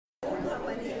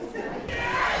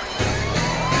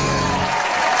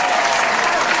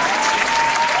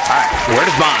All right, where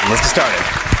does bond? Let's get started.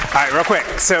 All right, real quick.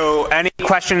 So any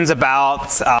questions about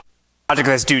the project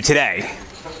that's due today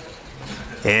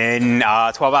in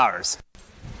 12 hours?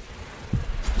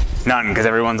 None, because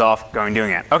everyone's off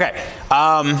doing it. OK.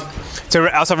 So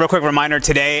also, real quick reminder,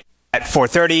 today at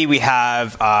 4:30, we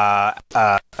have a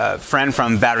friend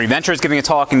from Battery Ventures giving a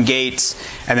talk in Gates.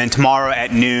 And then tomorrow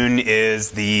at noon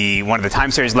is one of the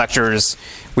time series lectures.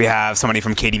 We have somebody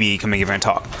from KDB coming and giving a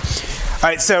talk. All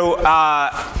right, so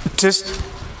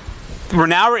we're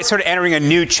now sort of entering a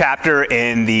new chapter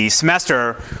in the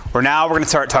semester where now we're going to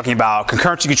start talking about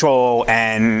concurrency control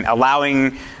and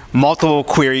allowing multiple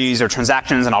queries or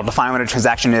transactions, and I'll define what a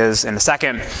transaction is in a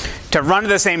second, to run at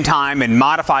the same time and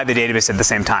modify the database at the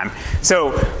same time. So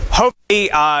hopefully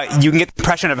you can get the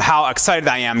impression of how excited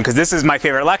I am, because this is my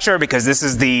favorite lecture, because this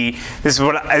is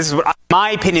what in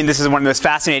my opinion, this is one of the most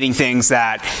fascinating things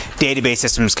that database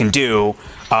systems can do,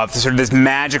 sort of this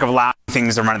magic of allowing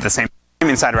things to run at the same time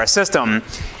inside of our system,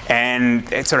 and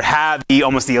sort of have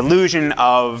almost the illusion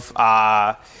of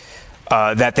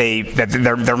that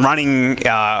they're running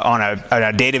on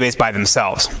a database by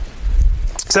themselves.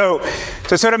 So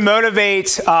to sort of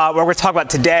motivate what we're going to talk about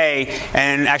today,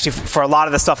 and actually for a lot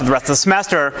of the stuff for the rest of the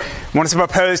semester, I want to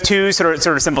propose two sort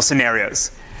of simple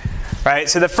scenarios. Right?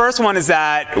 So the first one is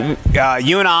that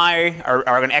you and I are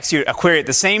going to execute a query at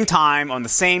the same time on the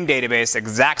same database,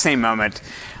 exact same moment,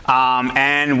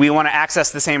 and we want to access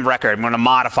the same record. We want to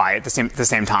modify it at the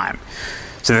same time.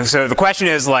 So the question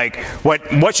is, like,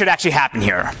 what should actually happen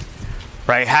here,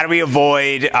 right? How do we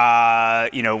avoid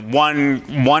one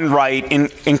write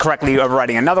incorrectly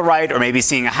overwriting another write, or maybe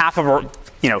seeing a half of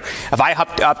if I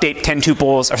update 10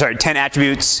 tuples, or sorry, 10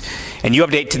 attributes, and you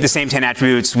update to the same 10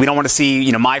 attributes, we don't want to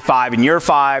see my 5 and your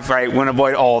 5, right? We want to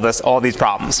avoid all these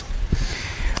problems.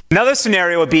 Another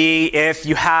scenario would be if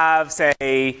you have,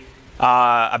 say,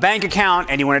 a bank account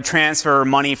and you want to transfer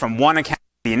money from one account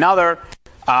to another.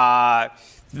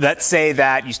 Let's say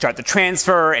that you start the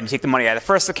transfer and you take the money out of the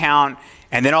first account,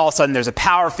 and then all of a sudden there's a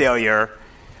power failure,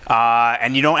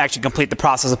 and you don't actually complete the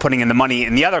process of putting in the money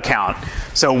in the other account.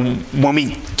 So when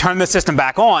we turn the system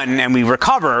back on and we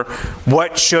recover,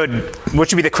 what should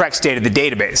be the correct state of the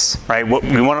database, right?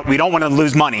 We don't want to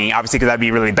lose money, obviously, because that'd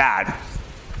be really bad.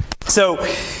 So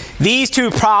these two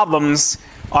problems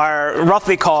are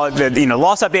roughly called the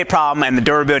loss update problem and the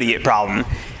durability problem.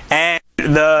 And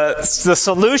the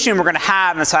solution we're going to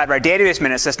have inside of our database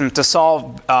management system to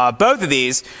solve both of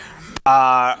these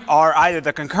are either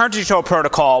the concurrency control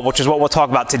protocol, which is what we'll talk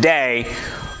about today,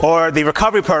 or the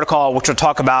recovery protocol, which we'll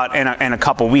talk about in a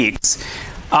couple weeks.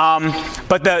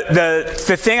 But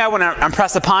the thing I want to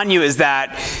impress upon you is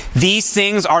that these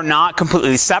things are not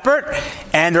completely separate,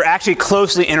 and they're actually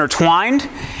closely intertwined.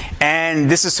 And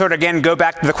this is sort of, again, go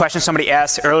back to the question somebody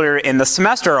asked earlier in the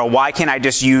semester, or why can't I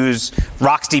just use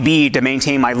RocksDB to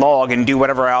maintain my log and do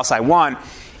whatever else I want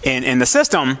in the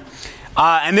system?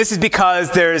 And this is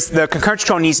because the concurrency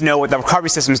control needs to know what the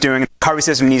recovery system is doing, and the recovery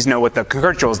system needs to know what the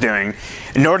concurrency control is doing,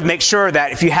 in order to make sure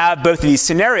that if you have both of these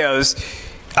scenarios,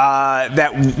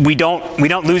 that we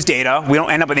don't lose data, we don't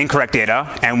end up with incorrect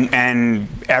data, and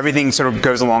everything sort of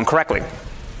goes along correctly.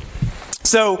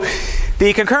 So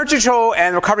the concurrency control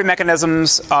and recovery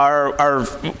mechanisms are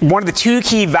one of the two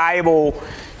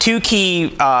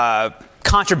key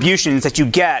contributions that you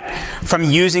get from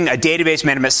using a database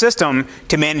management system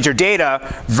to manage your data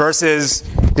versus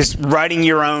just writing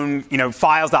your own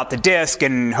files out the disk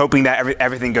and hoping that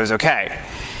everything goes okay.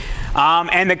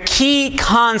 And the key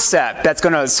concept that's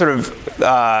going to sort of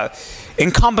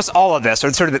encompass all of this,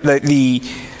 or sort of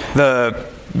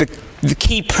the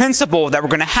key principle that we're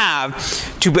going to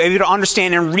have to be able to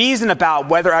understand and reason about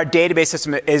whether our database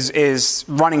system is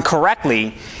running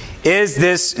correctly, is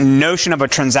this notion of a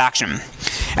transaction.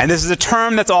 And this is a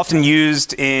term that's often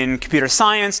used in computer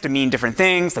science to mean different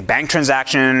things, the bank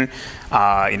transaction,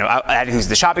 adding things to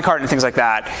the shopping cart and things like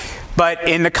that. But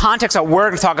in the context that we're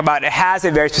going to talk about, it has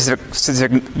a very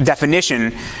specific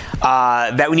definition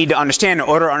that we need to understand in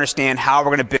order to understand how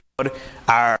we're going to build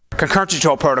our concurrency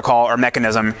control protocol or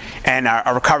mechanism and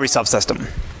our recovery subsystem.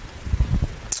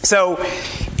 So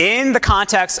in the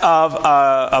context of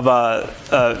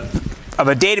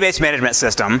a database management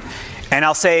system, and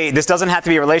I'll say this doesn't have to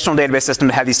be a relational database system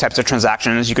to have these types of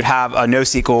transactions. You could have a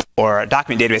NoSQL or a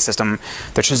document database system.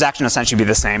 The transaction essentially be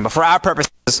the same. But for our purposes,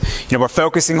 we're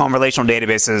focusing on relational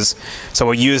databases, so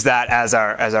we'll use that as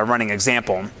our running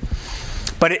example.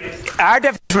 But our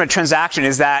definition of a transaction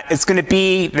is that it's going to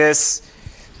be this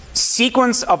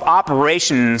sequence of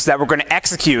operations that we're going to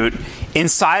execute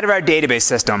inside of our database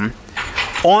system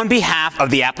on behalf of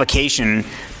the application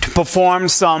to perform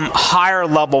some higher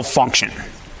level function.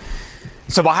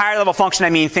 So by higher level function, I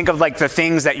mean think of like the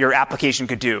things that your application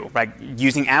could do. Like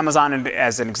using Amazon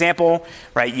as an example,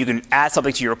 right? You can add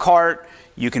something to your cart,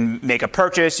 you can make a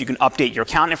purchase, you can update your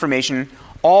account information.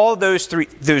 All those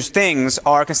things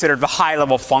are considered the high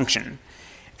level function.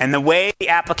 And the way the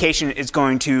application is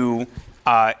going to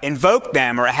invoke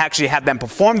them or actually have them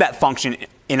perform that function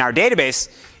in our database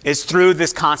is through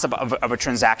this concept of a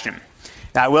transaction.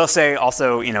 Now, I will say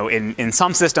also, in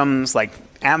some systems, like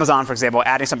Amazon, for example,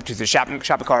 adding something to the shopping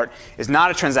cart is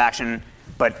not a transaction,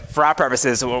 but for our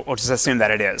purposes, we'll just assume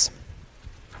that it is.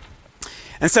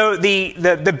 And so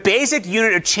the basic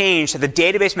unit of change that the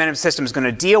database management system is going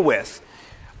to deal with,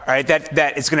 all right,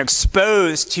 that it's going to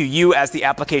expose to you as the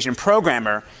application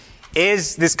programmer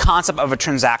is this concept of a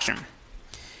transaction.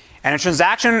 And a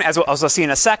transaction, as we'll see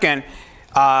in a second,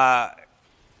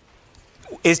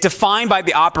 is defined by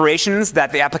the operations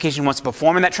that the application wants to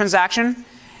perform in that transaction,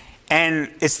 and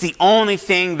it's the only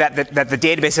thing that the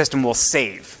database system will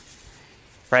save.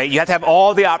 Right? You have to have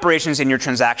all the operations in your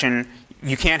transaction.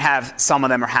 You can't have some of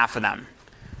them or half of them.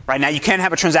 Right? Now, you can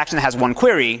have a transaction that has one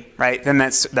query, right? Then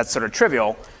that's sort of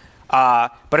trivial.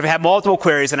 But if I have multiple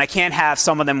queries, then I can't have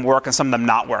some of them work and some of them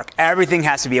not work. Everything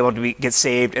has to be able to get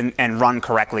saved and run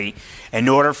correctly in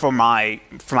order for my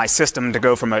system to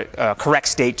go from a correct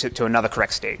state to another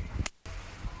correct state.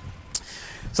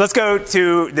 So let's go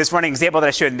to this running example that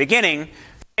I showed in the beginning.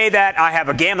 Say that I have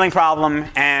a gambling problem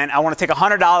and I want to take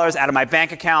 $100 out of my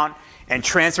bank account and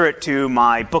transfer it to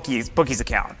my bookies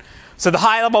account. So the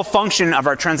high-level function of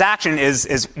our transaction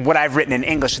is what I've written in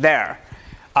English there.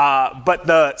 But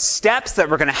the steps that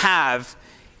we're going to have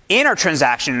in our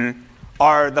transaction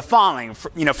are the following.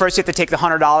 First you have to take the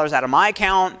 $100 out of my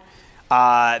account.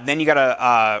 Then you got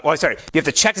to, you have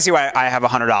to check to see why I have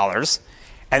 $100.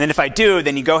 And then if I do,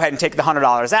 then you go ahead and take the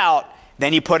 $100 out.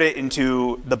 Then you put it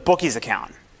into the bookies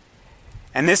account.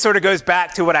 And this sort of goes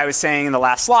back to what I was saying in the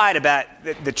last slide about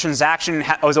the transaction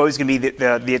was always going to be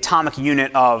the atomic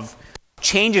unit of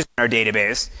changes in our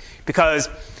database, because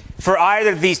for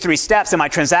either of these three steps in my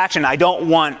transaction, I don't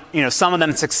want some of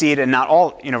them to succeed and not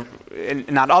all,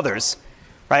 and not others,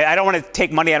 right? I don't want to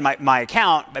take money out of my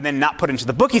account and then not put it into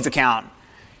the bookies account,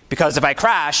 because if I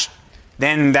crash,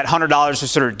 then that $100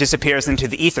 just sort of disappears into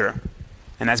the ether,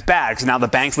 and that's bad because now the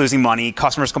bank's losing money,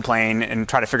 customers complain, and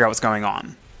try to figure out what's going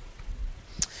on.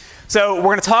 So we're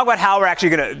going to talk about how we're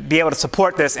actually going to be able to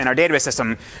support this in our database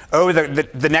system over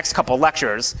the next couple of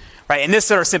lectures, right? In this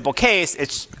sort of simple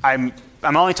case, I'm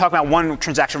only talking about one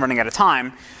transaction running at a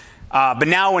time. But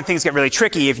now when things get really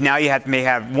tricky, if now you may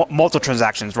have multiple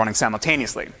transactions running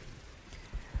simultaneously.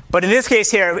 But in this case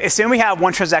here, assume we have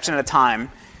one transaction at a time.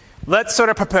 Let's sort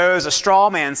of propose a straw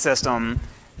man system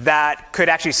that could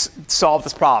actually solve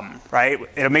this problem, right?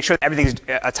 It'll make sure that everything's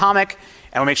atomic,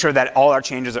 and we'll make sure that all our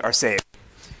changes are saved.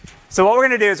 So what we're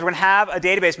going to do is we're going to have a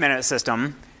database management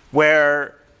system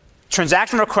where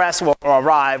transaction requests will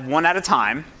arrive one at a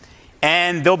time,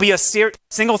 and there'll be a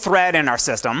single thread in our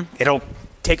system. It'll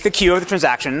take the queue of the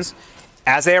transactions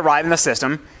as they arrive in the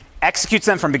system, executes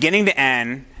them from beginning to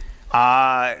end,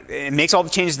 it makes all the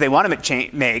changes they want to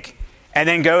make, and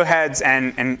then go ahead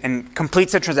and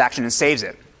completes the transaction and saves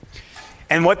it.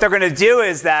 And what they're going to do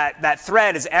is that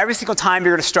thread is every single time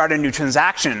you're going to start a new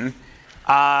transaction,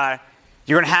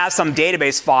 you're going to have some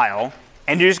database file,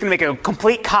 and you're just going to make a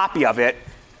complete copy of it,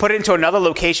 put it into another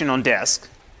location on disk,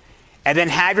 and then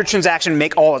have your transaction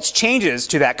make all its changes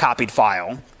to that copied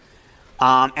file.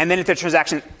 And then if the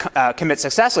transaction commits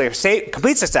successfully or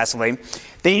completes successfully,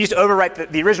 then you just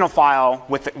overwrite the original file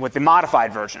with the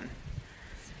modified version.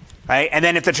 Right? And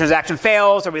then if the transaction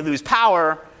fails or we lose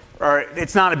power, or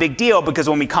it's not a big deal, because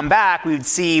when we come back, we would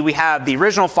see we have the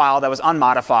original file that was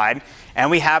unmodified, and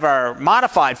we have our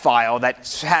modified file that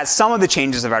has some of the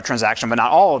changes of our transaction, but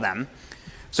not all of them.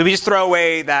 So we just throw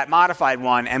away that modified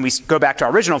one, and we go back to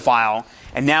our original file,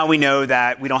 and now we know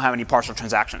that we don't have any partial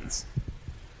transactions.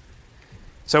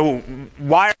 So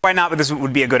why not this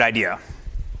would be a good idea?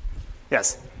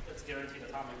 Yes? It's guaranteed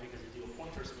atomic because you do a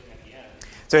pointer swing at the end.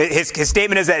 So his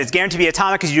statement is that it's guaranteed to be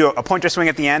atomic because you do a pointer swing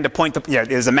at the end to point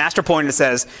there's a master pointer that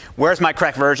says, where's my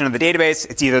correct version of the database?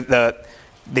 It's either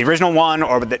the original one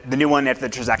or the new one after the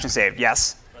transaction saved.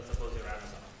 Yes? But suppose you're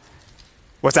Amazon.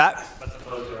 What's that? But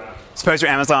suppose you're Amazon. Suppose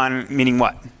you're Amazon, meaning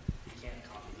what? You can't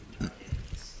copy the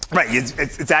database. Right.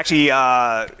 It's actually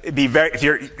it'd be very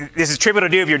this is trivial to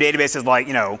do if your database is like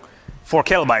 4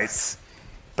 kilobytes,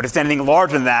 but if it's anything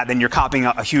larger than that, then you're copying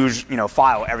a huge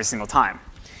file every single time.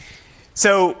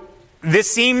 So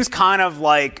this seems kind of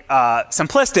like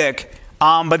simplistic,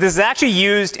 but this is actually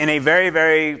used in a very,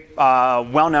 very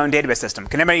well-known database system.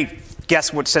 Can anybody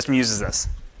guess which system uses this?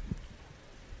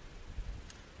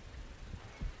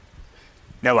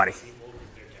 Nobody.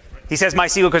 He says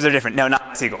MySQL because they're different. No,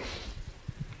 not MySQL.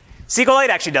 SQLite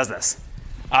actually does this.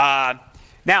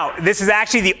 Now, this is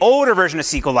actually the older version of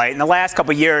SQLite. In the last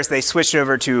couple of years, they switched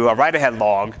over to a write-ahead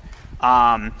log.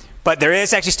 But there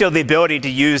is actually still the ability to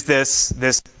use this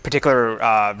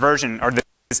particular version or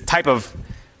this type of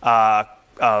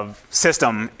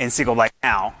system in SQLite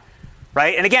now,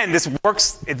 right? And again, this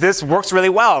works really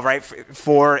well, right,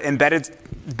 for embedded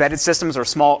systems or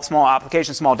small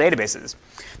applications, small databases.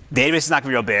 Database is not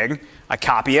going to be real big. I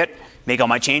copy it, make all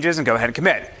my changes, and go ahead and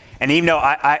commit. And even though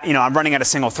I'm running at a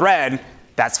single thread,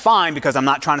 that's fine because I'm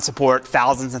not trying to support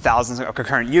thousands and thousands of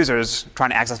concurrent users trying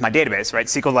to access my database, right?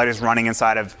 SQLite is running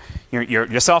inside of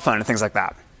your cell phone and things like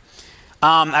that.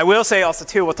 I will say also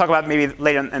too, we'll talk about maybe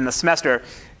later in the semester,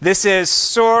 this is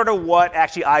sort of what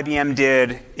actually IBM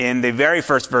did in the very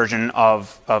first version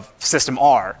of System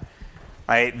R,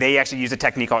 right? They actually used a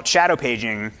technique called shadow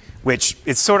paging, which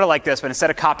is sort of like this, but instead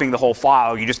of copying the whole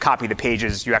file, you just copy the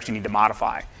pages you actually need to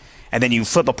modify. And then you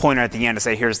flip a pointer at the end to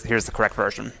say, here's the correct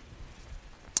version.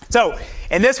 So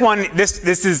in this one, this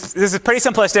is pretty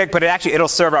simplistic, but it'll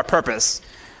serve our purpose.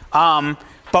 But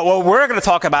what we're going to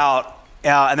talk about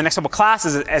in the next couple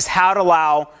classes is how to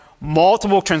allow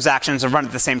multiple transactions to run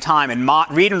at the same time and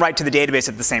read and write to the database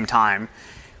at the same time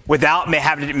without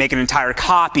having to make an entire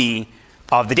copy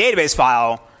of the database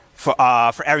file for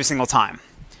every single time.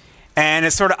 And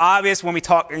it's sort of obvious when we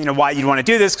talk, why you'd want to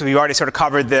do this, because we already sort of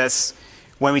covered this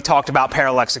when we talked about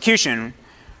parallel execution.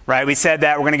 Right? We said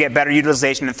that we're going to get better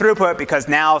utilization and throughput because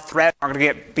now threads aren't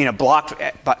going to get blocked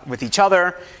with each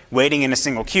other, waiting in a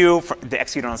single queue to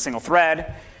execute on a single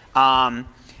thread.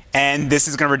 And this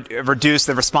is going to reduce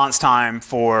the response time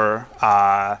for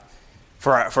our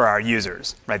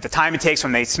users. Right? The time it takes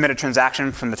when they submit a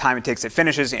transaction from the time it takes it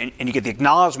finishes and you get the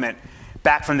acknowledgement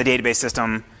back from the database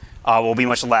system will be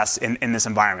much less in this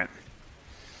environment.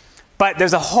 But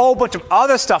there's a whole bunch of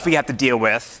other stuff we have to deal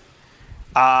with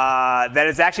that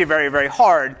is actually very, very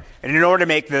hard in order to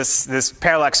make this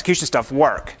parallel execution stuff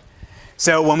work.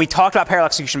 So when we talked about parallel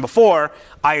execution before,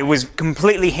 I was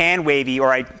completely hand-wavy,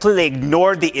 or I completely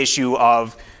ignored the issue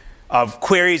of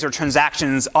queries or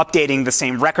transactions updating the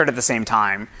same record at the same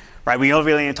time. Right? We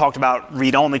really talked about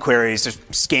read-only queries, just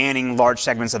scanning large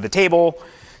segments of the table.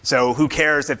 So who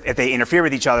cares if they interfere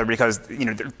with each other because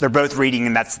they're both reading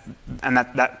and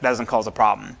that doesn't cause a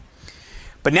problem.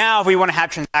 But now if we want to have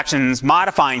transactions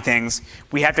modifying things,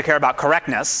 we have to care about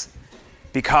correctness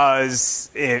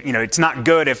because it's not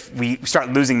good if we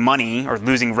start losing money or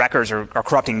losing records or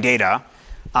corrupting data.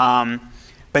 But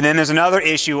then there's another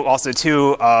issue also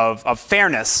too of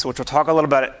fairness, which we'll talk a little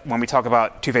bit when we talk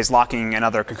about two-phase locking and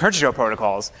other concurrency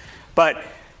protocols. But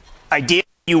ideally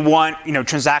you want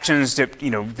transactions to,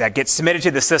 that get submitted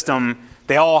to the system,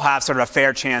 they all have sort of a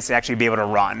fair chance to actually be able to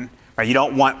run. Right? You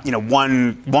don't want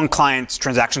one client's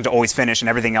transaction to always finish and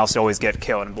everything else to always get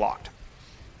killed and blocked.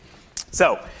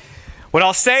 So what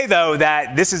I'll say though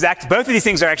that both of these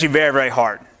things are actually very, very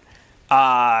hard.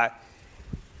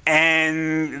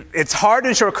 And it's hard to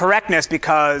ensure correctness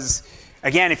because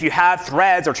again, if you have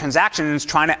threads or transactions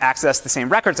trying to access the same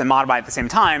records and modify at the same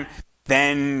time,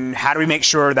 then how do we make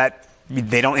sure that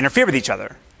they don't interfere with each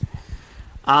other?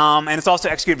 And it's also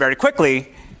executed very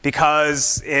quickly.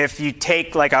 Because if you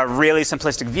take like a really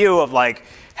simplistic view of like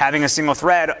having a single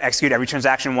thread execute every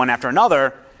transaction one after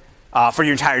another for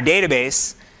your entire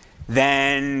database,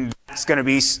 then that's going to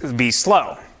be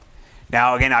slow.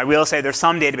 Now again, I will say there's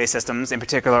some database systems, in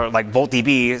particular like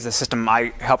VoltDB is a system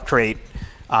I helped create,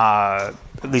 at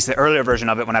least the earlier version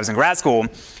of it when I was in grad school.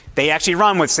 They actually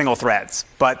run with single threads,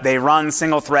 but they run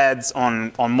single threads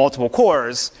on multiple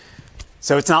cores,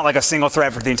 so it's not like a single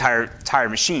thread for the entire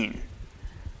machine.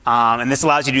 And this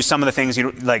allows you to do some of the things,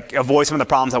 like avoid some of the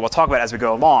problems that we'll talk about as we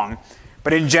go along.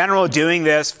 But in general, doing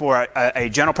this for a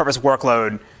general purpose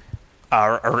workload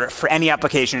or for any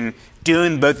application,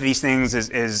 doing both of these things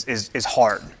is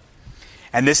hard.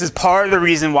 And this is part of the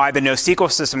reason why the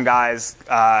NoSQL system guys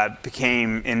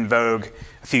became in vogue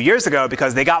a few years ago,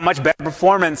 because they got much better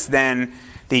performance than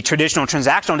the traditional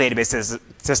transactional database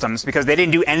systems, because they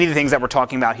didn't do any of the things that we're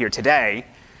talking about here today.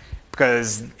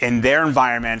 Because in their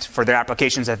environment, for their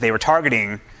applications that they were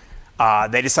targeting,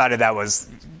 they decided that was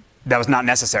not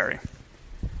necessary,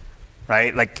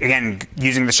 right? Like again,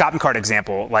 using the shopping cart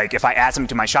example, like if I add something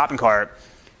to my shopping cart,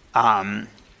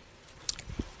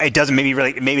 it doesn't maybe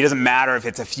it doesn't matter if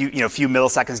it's a few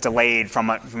milliseconds delayed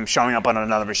from showing up on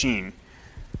another machine,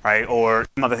 right? Or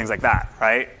some other things like that,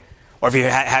 right? Or if you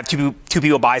have two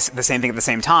people buy the same thing at the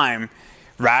same time.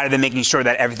 Rather than making sure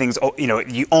that everything's,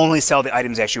 you only sell the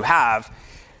items that you have,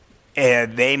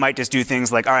 they might just do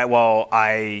things like, all right, well,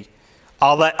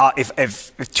 I'll let,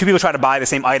 if two people try to buy the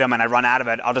same item and I run out of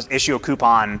it, I'll just issue a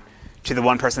coupon to the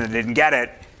one person that didn't get it,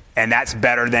 and that's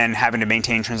better than having to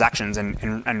maintain transactions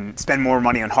and spend more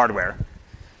money on hardware.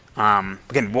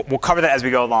 Again, we'll cover that as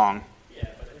we go along. Yeah,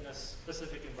 but in a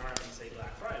specific environment, say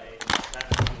Black Friday,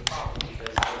 that could be a problem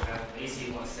because you'll have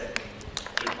AC one sending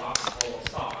a box full of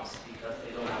stocks because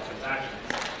they don't have transactions,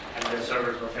 and their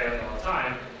servers were failing all the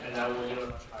time, and that will give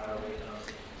a higher rate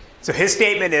of. So his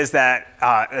statement is that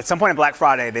at some point on Black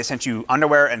Friday, they sent you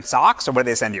underwear and socks, or what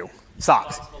did they send you?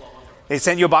 Socks. They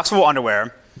sent you a box full of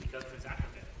underwear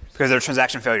because of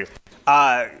transaction failures.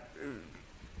 That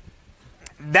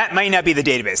might not be the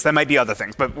database. That might be other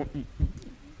things. But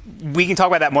we can talk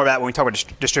about that more about when we talk about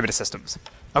distributed systems.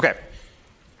 OK.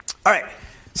 All right.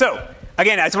 So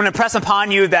again, I just want to impress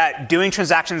upon you that doing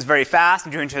transactions very fast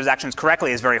and doing transactions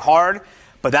correctly is very hard.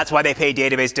 But that's why they pay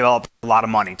database developers a lot of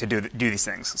money to do these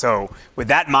things. So with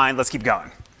that in mind, let's keep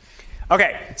going.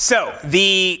 OK. So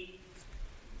the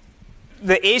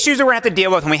issues that we're going to have to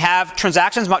deal with when we have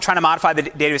transactions trying to modify the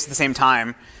database at the same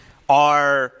time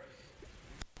are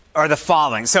the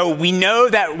following. So we know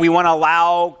that we want to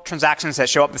allow transactions that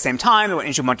show up at the same time. We want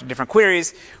to issue a bunch of different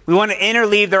queries. We want to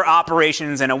interleave their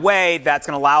operations in a way that's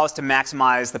going to allow us to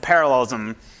maximize the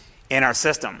parallelism in our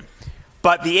system.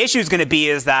 But the issue is going to be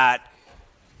is that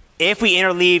if we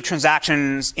interleave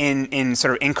transactions in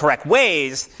sort of incorrect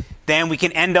ways, then we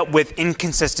can end up with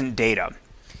inconsistent data.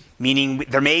 Meaning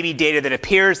there may be data that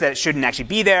appears that it shouldn't actually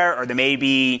be there, or there may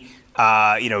be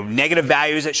negative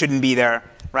values that shouldn't be there,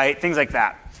 right? Things like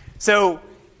that. So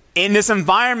in this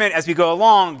environment, as we go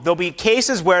along, there'll be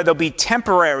cases where there'll be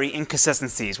temporary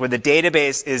inconsistencies, where the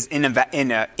database is in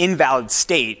an invalid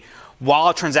state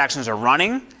while transactions are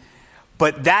running.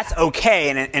 But that's OK,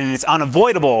 and it's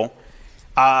unavoidable,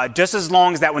 just as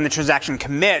long as that when the transaction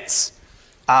commits,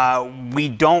 we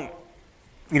don't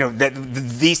that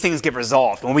these things get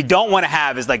resolved. What we don't want to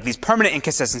have is like these permanent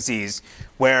inconsistencies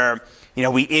where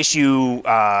we issue,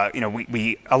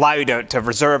 we allow you to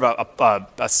reserve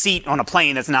a seat on a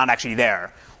plane that's not actually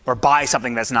there, or buy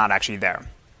something that's not actually there.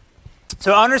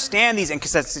 So to understand these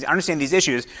inconsistencies, understand these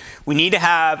issues, we need to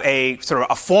have a sort of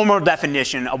a formal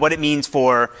definition of what it means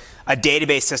for a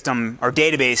database system or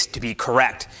database to be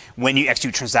correct when you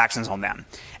execute transactions on them.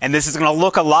 And this is going to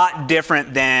look a lot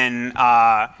different than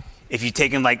if you've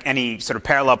taken like any sort of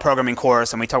parallel programming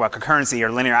course and we talk about concurrency or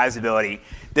linearizability.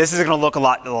 This is going to look a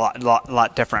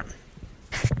lot different.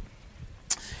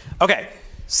 OK,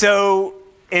 so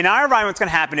in our environment, what's going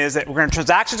to happen is that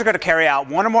transactions are going to carry out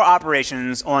one or more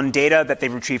operations on data that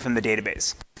they've retrieved from the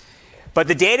database. But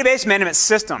the database management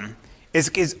system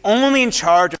is only in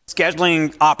charge of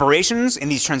scheduling operations in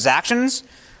these transactions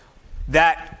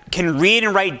that can read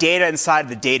and write data inside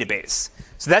the database.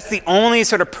 So that's the only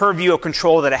sort of purview of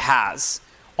control that it has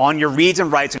on your reads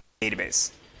and writes in the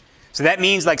database. So that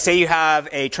means, like, say you have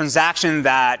a transaction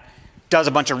that does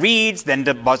a bunch of reads, then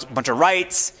does a bunch of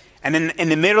writes, and then in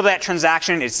the middle of that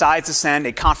transaction, it decides to send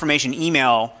a confirmation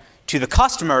email to the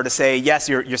customer to say, yes,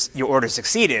 your order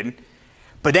succeeded.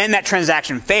 But then that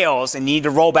transaction fails and you need to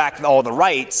roll back all the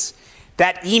writes.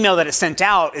 That email that it sent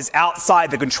out is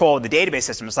outside the control of the database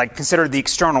system. It's like considered the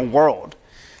external world.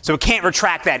 So it can't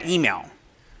retract that email.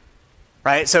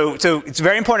 Right? So it's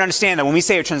very important to understand that when we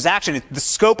say a transaction, the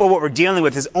scope of what we're dealing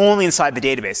with is only inside the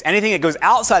database. Anything that goes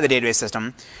outside the database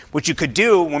system, which you could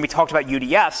do when we talked about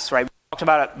UDFs, right? We talked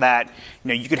about that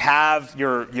you could have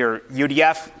your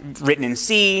UDF written in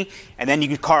C, and then you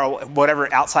can call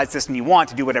whatever outside system you want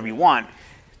to do whatever you want.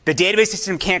 The database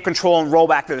system can't control and roll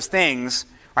back those things,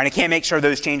 right? And it can't make sure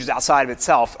those changes outside of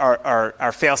itself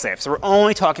are fail-safe. So we're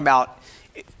only talking about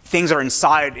things that are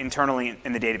inside internally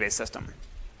in the database system.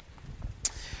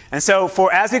 And so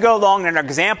as we go along in our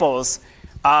examples,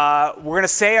 we're going to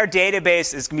say our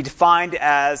database is going to be defined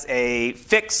as a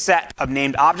fixed set of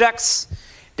named objects.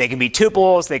 They can be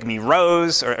tuples, they can be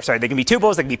rows, they can be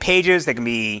tuples, they can be pages, they can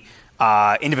be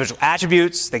individual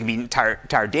attributes, they can be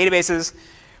entire databases.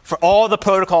 For all the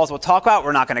protocols we'll talk about,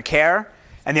 we're not going to care.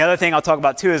 And the other thing I'll talk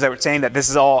about too is that we're saying that this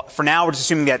is all, for now, we're just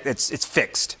assuming that it's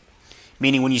fixed.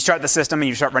 Meaning when you start the system and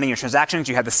you start running your transactions,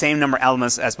 you have the same number of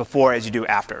elements as before as you do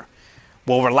after.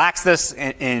 We'll relax this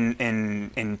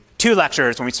in 2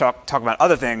 lectures when we talk about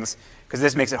other things, because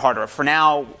this makes it harder. For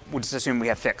now, we'll just assume we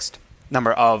have fixed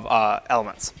number of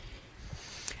elements.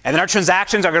 And then our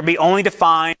transactions are going to be only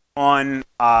defined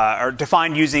or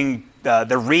defined using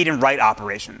the read and write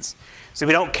operations. So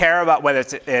we don't care about whether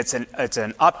it's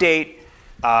an update,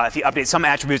 if you update some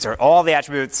attributes or all the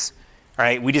attributes. All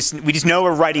right, we just know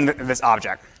we're writing this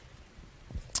object.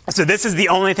 So this is the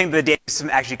only thing that the data system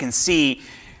actually can see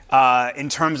in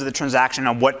terms of the transaction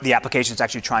on what the application is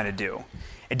actually trying to do.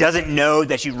 It doesn't know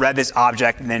that you read this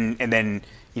object and then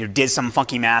did some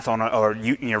funky math on it, or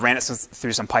ran it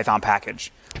through some Python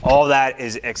package. All that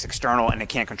is external, and it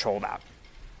can't control that.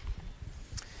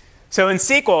 So in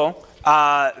SQL,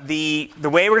 the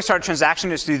way we're going to start a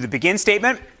transaction is through the begin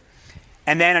statement,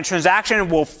 and then a transaction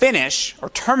will finish or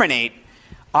terminate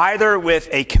either with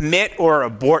a commit or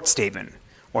abort statement,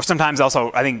 or sometimes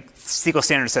also, I think SQL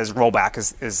standard says rollback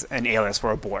is an alias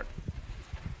for abort.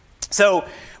 So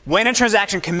when a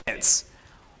transaction commits,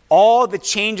 all the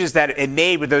changes that it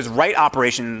made with those write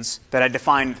operations that I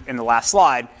defined in the last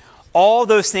slide, all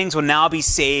those things will now be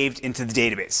saved into the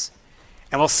database.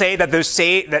 And we'll say that those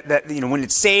when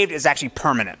it's saved, it's actually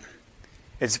permanent.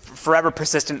 It's forever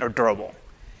persistent or durable.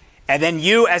 And then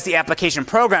you, as the application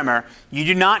programmer, you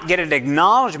do not get an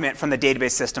acknowledgement from the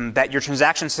database system that your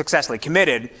transaction successfully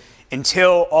committed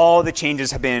until all the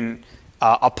changes have been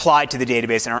applied to the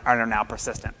database and are now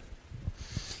persistent.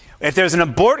 If there's an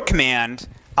abort command,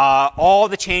 all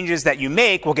the changes that you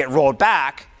make will get rolled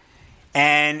back,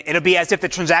 and it'll be as if the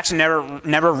transaction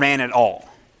never ran at all.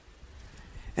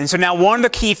 And so now one of the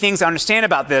key things to understand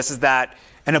about this is that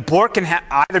an abort can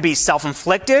either be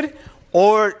self-inflicted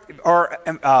or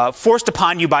forced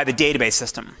upon you by the database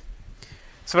system.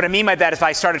 So what I mean by that is if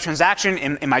I start a transaction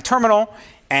in my terminal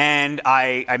and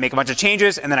I make a bunch of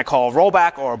changes and then I call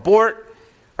rollback or abort,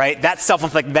 right? That's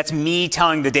self-inflicted. That's me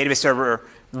telling the database server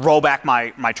roll back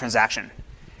my transaction.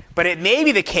 But it may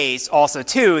be the case also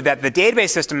too that the database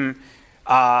system,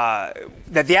 that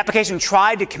the application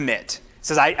tried to commit. It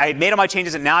says I made all my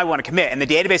changes and now I want to commit, and the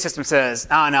database system says,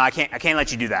 oh no, I can't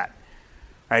let you do that,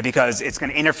 right? Because it's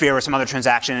going to interfere with some other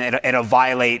transaction. It'll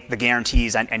violate the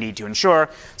guarantees I need to ensure.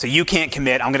 So you can't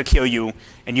commit. I'm going to kill you,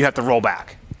 and you have to roll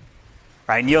back,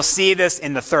 right? And you'll see this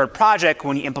in the third project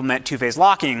when you implement two-phase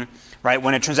locking, right?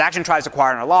 When a transaction tries to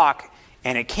acquire a lock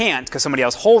and it can't because somebody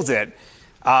else holds it,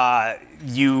 the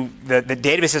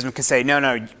database system can say,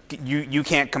 no, you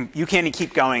can't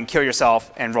keep going, kill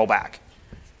yourself, and roll back,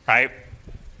 right?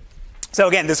 So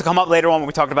again, this will come up later on when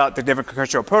we talk about the different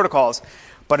concurrency protocols.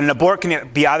 But an abort can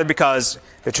be either because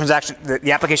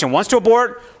the application wants to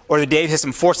abort, or the database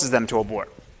system forces them to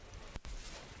abort.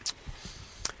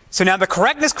 So now the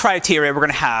correctness criteria we're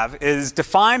going to have is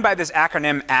defined by this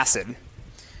acronym ACID.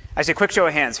 Actually, a quick show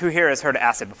of hands. Who here has heard of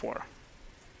ACID before?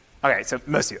 Okay, so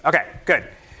most of you. Okay, good.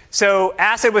 So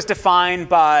ACID was defined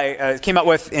by, came up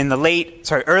with in the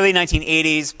early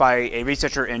 1980s by a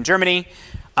researcher in Germany.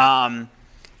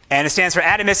 And it stands for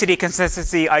atomicity,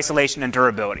 consistency, isolation, and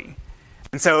durability.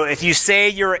 And so if you say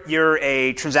you're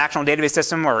a transactional database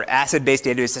system or ACID-based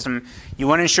database system, you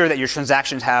want to ensure that your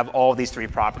transactions have all these three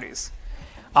properties.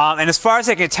 And as far as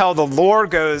I can tell, the lore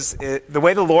goes, the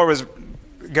way the lore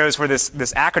goes for this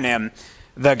acronym,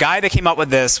 the guy that came up with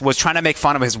this was trying to make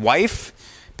fun of his wife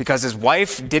because his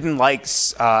wife didn't like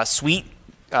sweet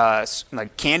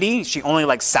like candy. She only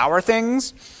liked sour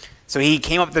things. So he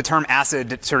came up with the term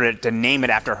ACID to name it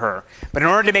after her. But in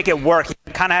order to make it work, he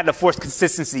kind of had to force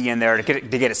consistency in there to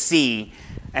get a C.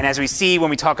 And as we see when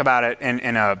we talk about it in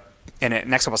the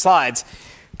next couple slides,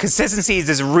 consistency is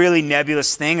this really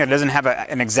nebulous thing. It doesn't have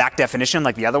an exact definition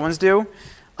like the other ones do.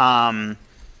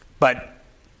 But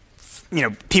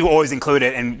people always include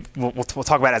it, and we'll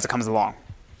talk about it as it comes along.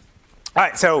 All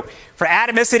right, so for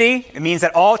atomicity, it means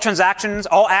that all actions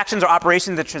or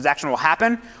operations the transaction will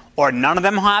happen, or none of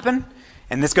them will happen.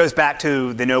 And this goes back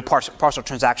to the no partial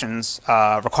transactions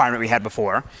requirement we had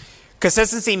before.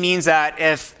 Consistency means that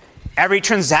if every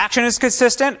transaction is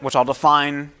consistent, which I'll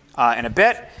define in a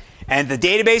bit, and the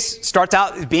database starts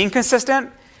out as being consistent,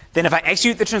 then if I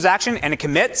execute the transaction and it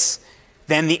commits,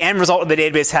 then the end result of the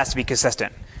database has to be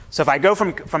consistent. So if I go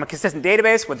from a consistent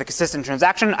database with a consistent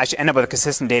transaction, I should end up with a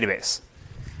consistent database.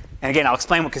 And again, I'll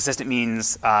explain what consistent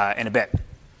means in a bit.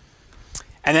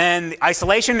 And then the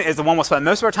isolation is the one we'll spend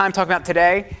most of our time talking about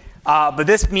today. But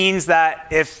this means that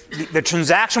if the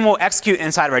transaction will execute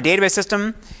inside of our database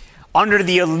system under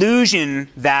the illusion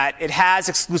that it has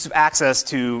exclusive access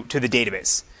to the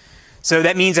database. So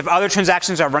that means if other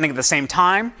transactions are running at the same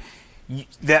time,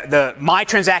 my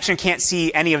transaction can't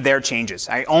see any of their changes.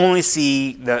 I only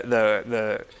see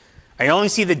the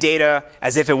data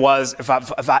as if it was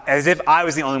as if I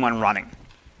was the only one running.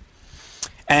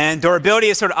 And durability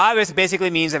is sort of obvious. It basically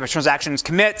means if a transaction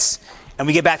commits and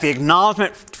we get back the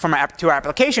acknowledgement to our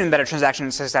application that a transaction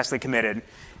is successfully committed,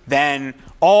 then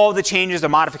all the changes or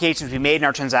modifications we made in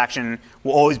our transaction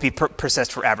will always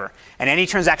persist forever. And any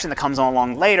transaction that comes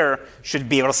along later should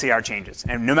be able to see our changes.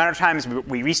 And no matter times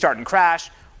we restart and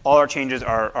crash, all our changes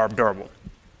are durable.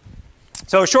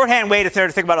 So a shorthand way to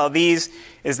think about all these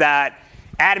is that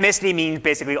Atomicity means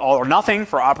basically all or nothing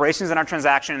for operations in our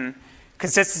transaction.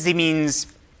 Consistency means,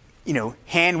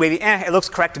 hand wavy, it looks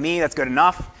correct to me, that's good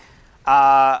enough.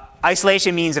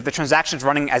 Isolation means if the transaction is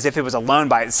running as if it was alone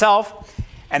by itself.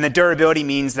 And the durability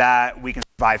means that we can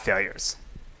survive failures.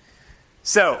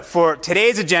 So for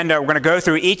today's agenda, we're going to go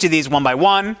through each of these one by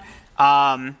one.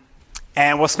 And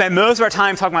we'll spend most of our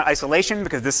time talking about isolation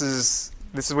because this is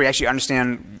where we actually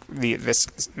understand this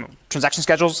transaction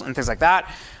schedules and things like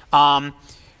that.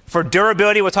 For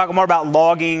durability, we'll talk more about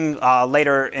logging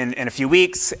later in a few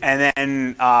weeks. And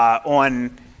then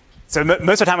so most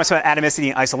of the time we'll spend atomicity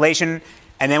and isolation.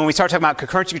 And then when we start talking about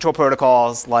concurrency control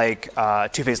protocols like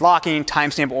two-phase locking,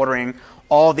 timestamp ordering,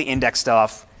 all the index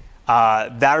stuff,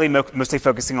 that'll be mostly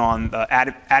focusing on the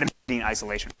atomicity and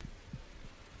isolation.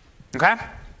 Okay?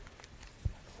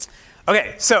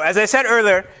 Okay, so as I said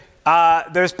earlier,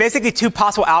 there's basically two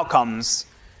possible outcomes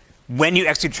when you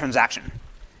execute a transaction.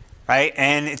 Right?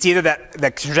 And it's either that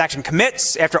the transaction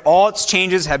commits after all its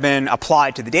changes have been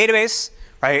applied to the database,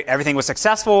 right? Everything was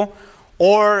successful,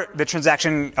 or the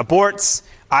transaction aborts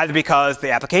either because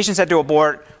the application said to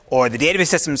abort or the database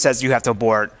system says you have to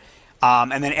abort.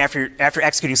 And then after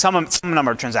executing some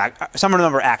number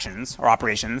of actions or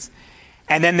operations,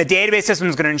 and then the database system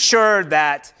is going to ensure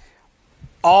that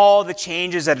all the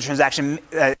changes that a transaction,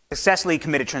 successfully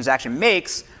committed transaction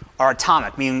makes are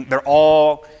atomic, meaning they're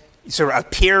all sort of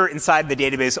appear inside the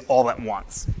database all at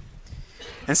once.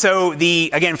 And so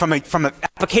again, from an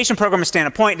application programmer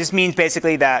standpoint, this means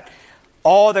basically that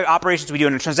all the operations we do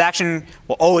in a transaction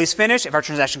will always finish if our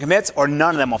transaction commits, or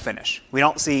none of them will finish. We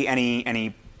don't see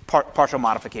any partial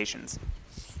modifications.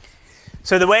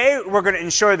 So the way we're going to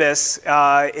ensure this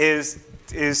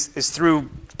is through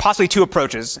possibly two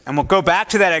approaches. And we'll go back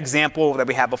to that example that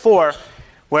we had before,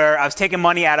 where I was taking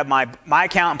money out of my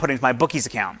account and putting it into my bookie's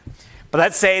account. But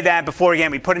let's say that before,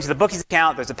 again, we put into the bookie's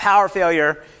account, there's a power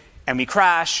failure, and we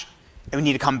crash, and we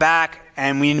need to come back,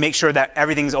 and we need to make sure that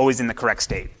everything's always in the correct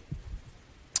state.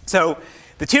 So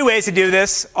the two ways to do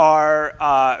this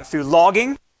are through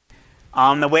logging.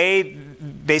 The way,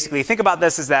 basically, think about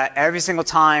this is that every single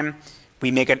time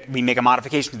we make a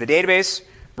modification to the database,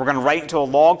 we're going to write into a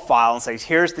log file and say,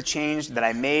 here's the change that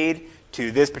I made to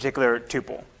this particular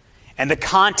tuple. And the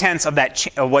contents of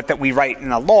what we write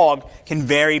in a log can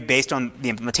vary based on the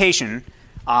implementation.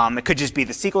 It could just be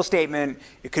the SQL statement.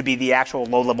 It could be the actual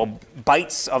low-level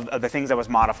bytes of the things that was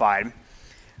modified.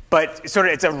 But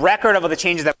it's a record of the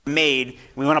changes that were made.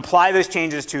 We want to apply those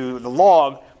changes to the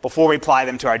log before we apply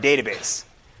them to our database.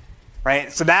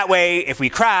 Right? So that way, if we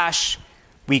crash,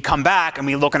 we come back and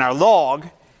we look in our log,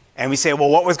 and we say, well,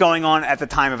 what was going on at the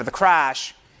time of the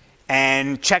crash?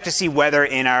 And check to see whether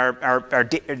in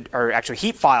our actual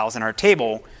heap files in our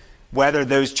table, whether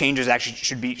those changes actually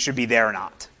should be there or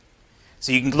not.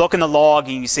 So you can look in the log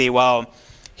and you see, well,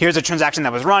 here's a transaction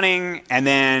that was running, and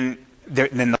then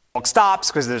the log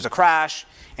stops because there's a crash,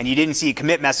 and you didn't see a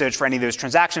commit message for any of those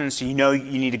transactions, so you know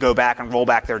you need to go back and roll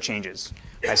back their changes,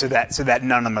 right? so that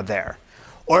none of them are there.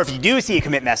 Or if you do see a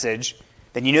commit message,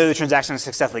 then you know the transaction is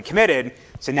successfully committed,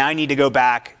 so now you need to go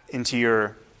back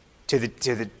into to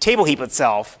the table heap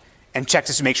itself and check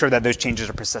to make sure that those changes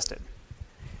are persisted.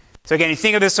 So again, you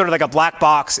think of this sort of like a black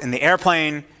box in the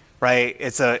airplane, right?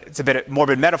 It's a bit of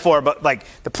morbid metaphor, but like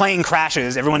the plane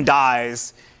crashes, everyone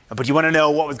dies, but you want to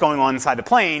know what was going on inside the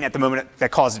plane at the moment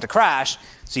that caused it to crash.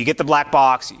 So you get the black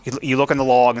box, you look in the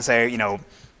log and say,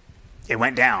 it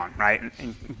went down, right?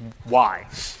 And why?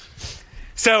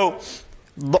 So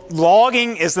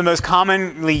logging is the most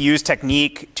commonly used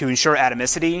technique to ensure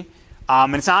atomicity.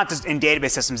 And it's not just in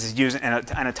database systems, it's used in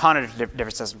a ton of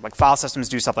different systems, like file systems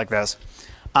do stuff like this.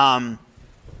 And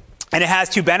it has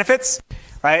two benefits,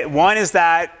 right? One is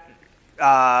that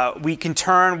we can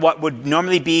turn what would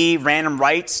normally be random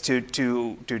writes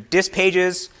to disk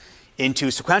pages into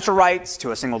sequential writes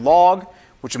to a single log,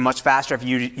 which are much faster if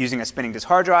you're using a spinning disk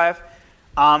hard drive.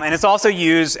 And it's also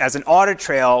used as an audit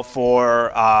trail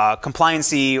for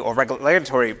compliancy or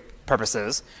regulatory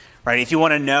purposes, right? If you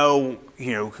want to know,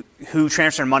 who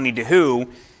transferred money to who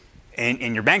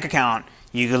in your bank account,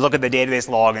 you can look at the database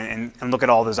log and look at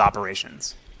all those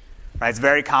operations, right? It's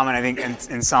very common, I think,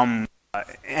 in some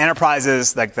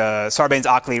enterprises, like the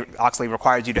Sarbanes-Oxley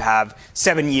requires you to have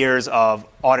 7 years of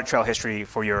audit trail history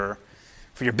for your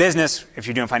business if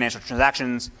you're doing financial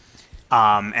transactions.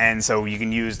 And so you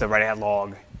can use the write-ahead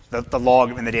log, the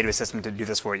log in the database system to do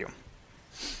this for you.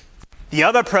 The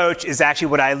other approach is actually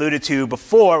what I alluded to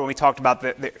before when we talked about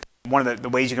one of the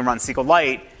ways you can run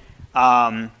SQLite,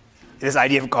 this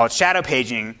idea called shadow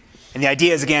paging. And the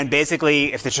idea is, again,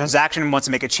 basically if the transaction wants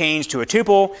to make a change to a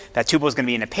tuple, that tuple is going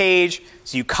to be in a page.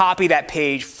 So you copy that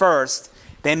page first,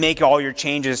 then make all your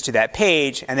changes to that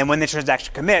page, and then when the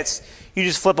transaction commits, you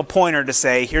just flip a pointer to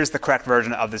say, here's the correct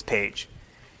version of this page.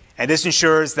 And this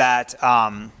ensures that,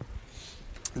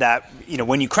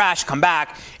 when you crash, come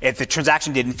back, if the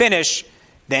transaction didn't finish,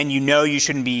 then you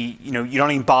shouldn't be, you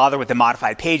don't even bother with the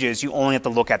modified pages, you only have to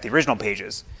look at the original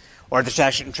pages. Or if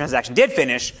the transaction did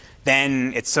finish,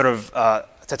 then it's sort of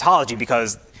tautology,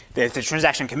 because if the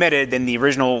transaction committed, then the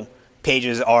original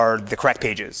pages are the correct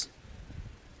pages,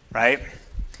 right?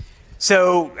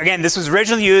 So again, this was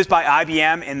originally used by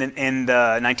IBM in the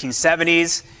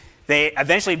 1970s. They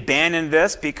eventually abandoned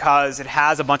this because it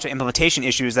has a bunch of implementation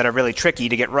issues that are really tricky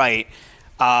to get right.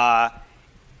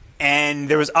 And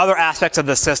there was other aspects of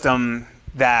the system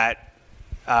that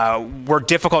were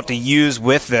difficult to use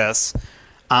with this.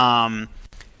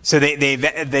 So they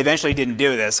eventually didn't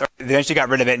do this. Or they eventually got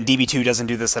rid of it, and DB2 doesn't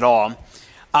do this at all.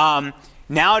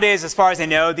 Nowadays, as far as I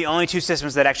know, the only two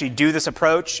systems that actually do this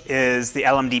approach is the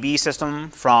LMDB system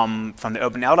from the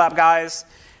OpenLDAP guys,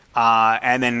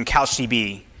 and then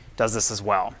CouchDB does this as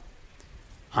well.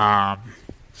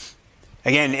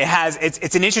 Again,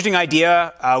 it's an interesting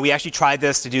idea. We actually tried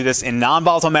this to do this in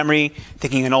non-volatile memory,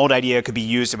 thinking an old idea could be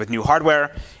used with new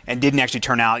hardware, and didn't actually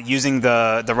turn out. Using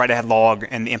the write-ahead log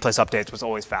and the in-place updates was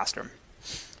always faster.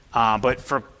 But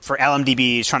for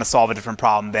LMDB, it's trying to solve a different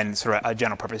problem than sort of a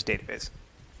general-purpose database.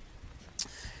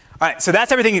 All right, so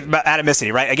that's everything about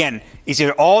atomicity, right? Again, it's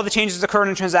either all the changes occur in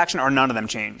a transaction or none of them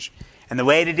change. And the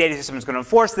way the data system is going to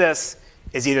enforce this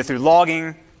is either through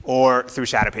logging or through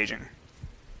shadow paging.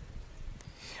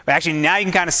 But actually, now you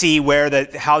can kind of see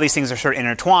how these things are sort of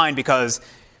intertwined, because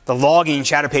the logging,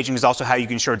 shadow paging is also how you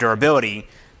can ensure durability,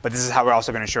 but this is how we're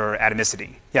also going to ensure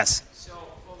atomicity. Yes? So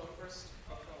for the first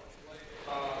approach, what if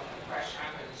crash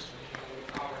happens when you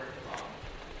recover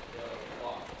the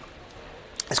log?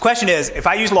 This question is, if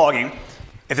I use logging,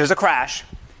 if there's a crash,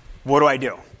 what do I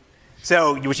do?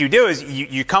 So what you do is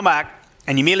you come back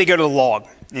and you immediately go to the log.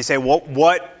 And you say,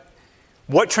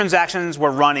 what transactions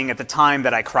were running at the time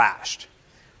that I crashed,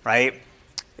 right?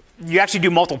 You actually do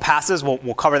multiple passes.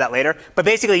 We'll cover that later. But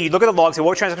basically, you look at the log, say,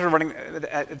 what transactions were running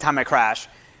at the time I crashed,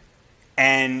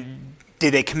 and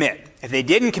did they commit? If they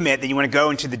didn't commit, then you want to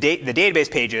go into the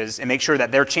database pages and make sure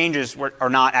that their changes are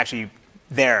not actually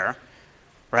there,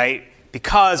 right?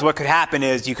 Because what could happen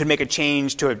is you could make a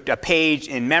change to a page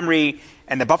in memory,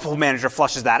 and the buffer pool manager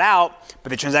flushes that out,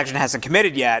 but the transaction hasn't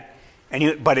committed yet,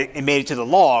 but it made it to the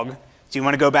log. So you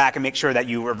want to go back and make sure that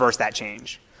you reverse that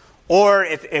change. Or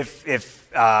if it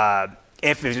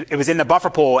was in the buffer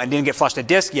pool and didn't get flushed to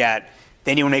disk yet,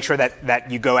 then you want to make sure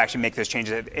that you go actually make those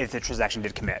changes if the transaction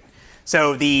did commit.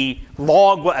 So the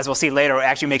log, as we'll see later, will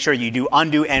actually make sure you do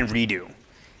undo and redo.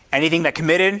 Anything that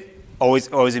committed always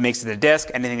it makes it to the disk.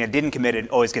 Anything that didn't commit it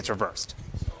always gets reversed.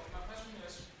 So my question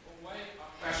is, why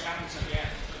crash happens again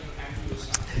when you undo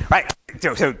something? Right.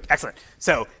 So excellent.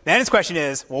 So the next question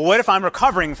is, well, what if I'm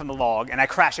recovering from the log and I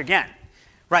crash again?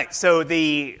 Right. So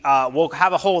we'll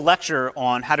have a whole lecture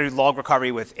on how to do log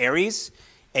recovery with ARIES,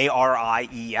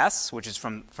 A-R-I-E-S, which is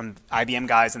from IBM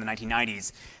guys in the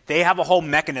 1990s. They have a whole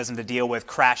mechanism to deal with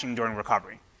crashing during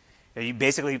recovery. You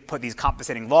basically put these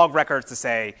compensating log records to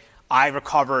say, I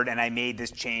recovered and I made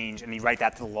this change, and you write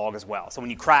that to the log as well. So when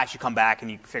you crash, you come back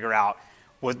and you figure out,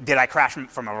 well, did I crash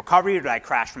from a recovery, or did I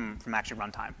crash from actually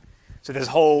runtime? So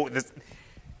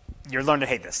you're learning to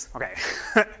hate this. Okay.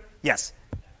 Yes.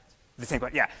 The same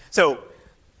question. Yeah. So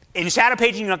in shadow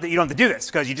paging, you don't have to do this,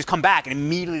 because you just come back and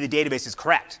immediately the database is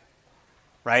correct,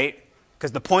 right?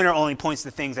 Because the pointer only points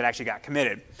to things that actually got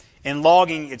committed. In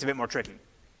logging, it's a bit more tricky.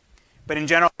 But in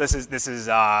general, this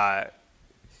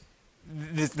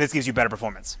gives you better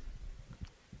performance.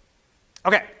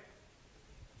 Okay.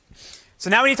 So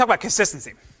now we need to talk about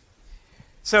consistency.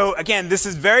 So again, this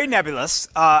is very nebulous.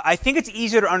 I think it's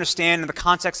easier to understand in the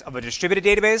context of a distributed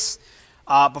database.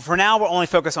 But for now, we're only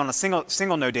focused on a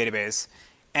single node database.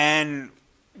 And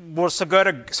we'll sort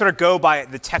of go by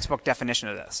the textbook definition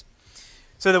of this.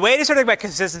 So the way to sort of think about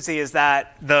consistency is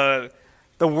that the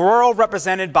world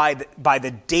represented by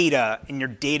the data in your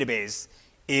database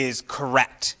is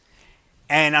correct.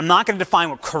 And I'm not going to define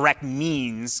what correct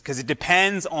means, because it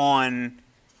depends on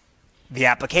the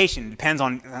application. It depends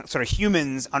on sort of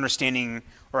humans understanding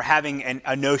or having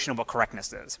a notion of what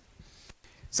correctness is.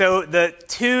 So the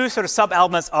two sort of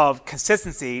sub-elements of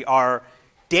consistency are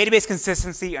database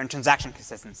consistency and transaction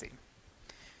consistency.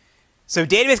 So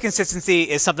database consistency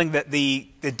is something that the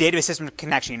database system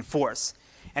can actually enforce.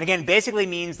 And again, basically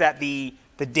means that the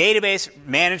database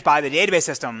managed by the database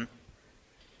system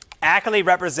accurately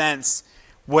represents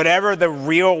whatever the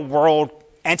real world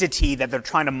entity that they're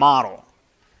trying to model.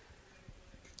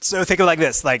 So think of it like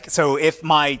this. So if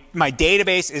my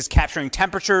database is capturing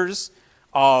temperatures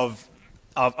of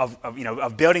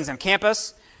buildings on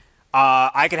campus,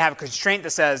 I could have a constraint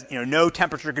that says no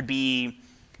temperature could be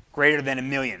greater than 1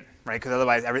 million, right? Because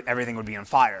otherwise everything would be on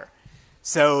fire.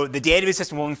 So the database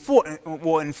system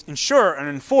will ensure and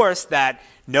enforce that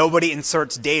nobody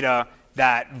inserts data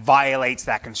that violates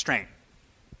that constraint.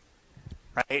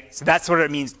 Right? So that's what it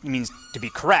means to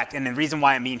be correct. And the reason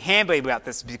why I'm being handy about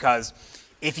this is because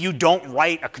if you don't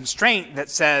write a constraint that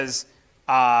says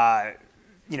no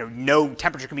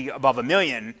temperature can be above 1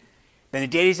 million, then the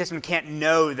data system can't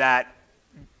know that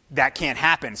that can't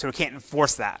happen, so it can't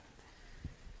enforce that.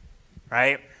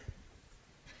 Right?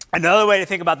 Another way to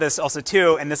think about this also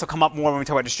too, and this will come up more when we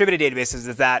talk about distributed databases,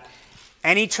 is that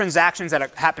any transactions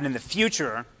that happen in the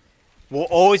future will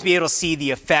always be able to see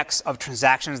the effects of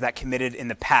transactions that committed in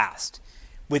the past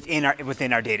within our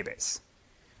database.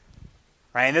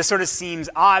 Right? And this sort of seems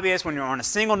obvious when you're on a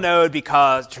single node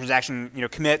because transaction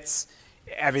commits,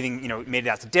 everything made it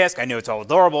out to disk, I know it's all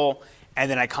durable, and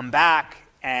then I come back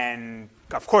and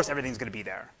of course everything's going to be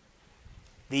there.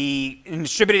 In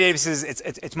distributed databases,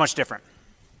 it's much different.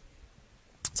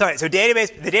 So the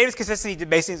database consistency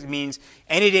basically means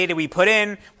any data we put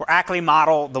in will actually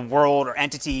model the world or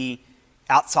entity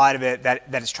outside of it that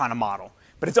it's trying to model.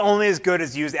 But it's only as good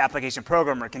as the application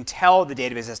programmer can tell the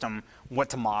database system what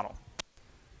to model.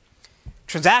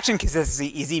 Transaction consistency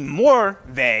is even more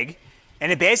vague,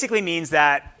 and it basically means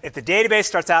that if the database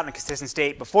starts out in a consistent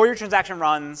state before your transaction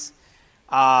runs,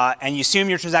 and you assume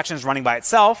your transaction is running by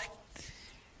itself,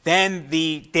 then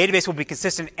the database will be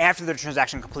consistent after the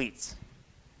transaction completes.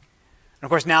 And of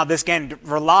course, now this again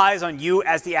relies on you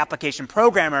as the application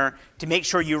programmer to make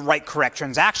sure you write correct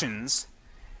transactions,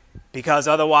 because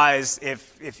otherwise,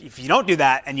 if you don't do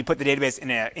that and you put the database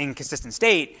in an inconsistent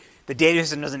state, the database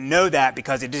system doesn't know that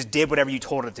because it just did whatever you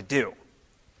told it to do.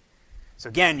 So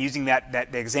again, using the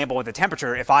example with the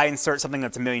temperature, if I insert something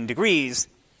that's 1 million degrees,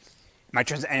 and I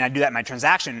do that in my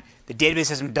transaction, the database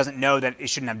system doesn't know that it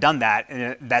shouldn't have done that,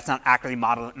 and that's not accurately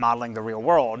modeling the real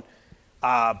world.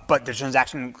 But the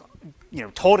transaction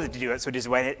told it to do it, so it just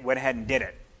went ahead and did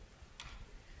it.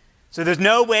 So there's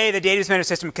no way the database management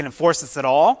system can enforce this at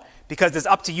all, because it's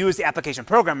up to you as the application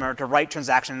programmer to write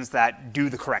transactions that do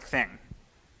the correct thing.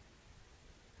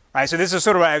 Right? So this is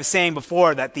sort of what I was saying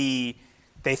before, that they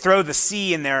throw the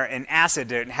C in there in ACID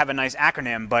to have a nice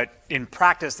acronym, but in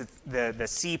practice, the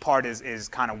C part is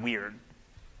kind of weird.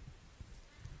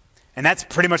 And that's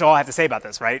pretty much all I have to say about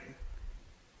this, right?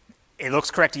 It looks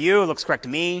correct to you, it looks correct to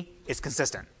me, it's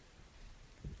consistent.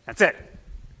 That's it.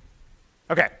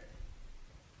 Okay.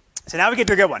 So now we get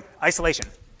to a good one, isolation.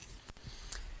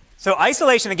 So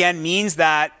isolation, again, means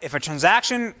that if a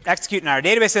transaction executes in our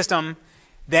database system,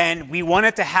 then we want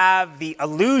it to have the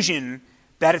illusion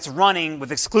that it's running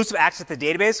with exclusive access to the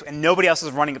database and nobody else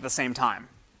is running at the same time.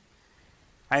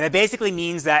 And that basically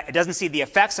means that it doesn't see the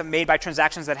effects made by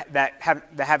transactions that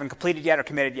haven't completed yet or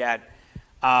committed yet.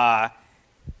 And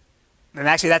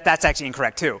actually, that's actually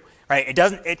incorrect too. Right?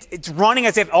 It's running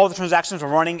as if all the transactions are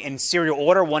running in serial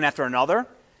order, one after another.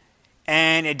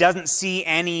 And it doesn't see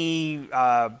any,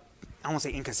 I don't want to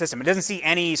say inconsistent, but it doesn't see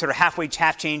any sort of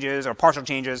half changes or partial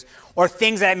changes or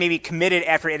things that may be committed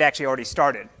after it actually already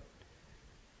started.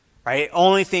 Right? It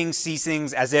only sees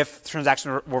things as if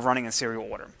transactions were running in serial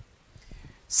order.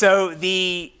 So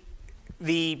the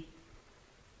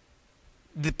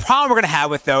problem we're going to have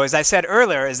with, though, as I said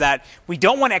earlier, is that we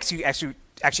don't want to actually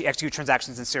execute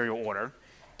transactions in serial order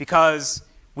because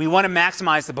we want to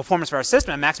maximize the performance of our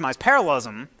system and maximize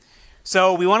parallelism.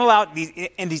 So we want to allow these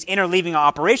interleaving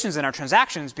operations in our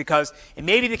transactions because it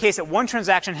may be the case that one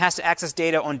transaction has to access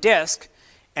data on disk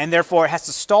and therefore it has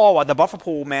to stall while the buffer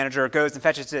pool manager goes and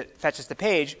fetches the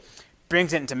page,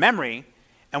 brings it into memory.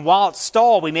 And while it's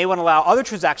stalled, we may want to allow other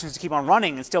transactions to keep on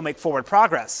running and still make forward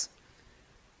progress.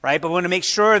 Right? But we want to make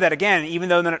sure that, again, even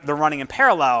though they're running in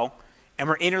parallel and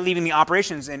we're interleaving the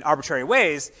operations in arbitrary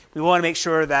ways, we want to make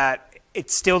sure that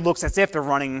it still looks as if they're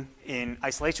running in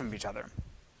isolation of each other.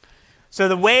 So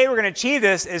the way we're going to achieve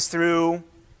this is through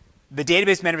the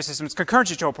database management system's concurrency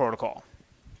control protocol.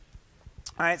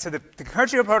 All right, so the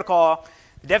concurrency control protocol,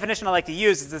 the definition I like to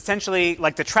use is essentially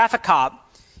like the traffic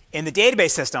cop in the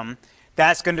database system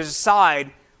that's going to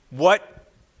decide what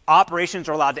operations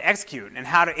are allowed to execute and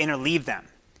how to interleave them.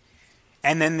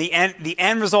 And then the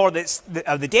end result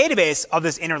of the database of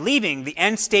this interleaving, the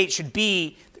end state should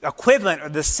be equivalent or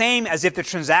the same as if the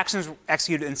transactions were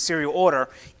executed in serial order,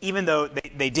 even though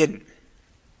they didn't.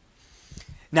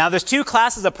 Now, there's two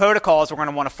classes of protocols we're going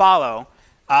to want to follow.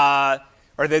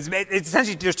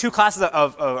 There's two classes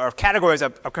of categories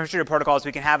of concurrency protocols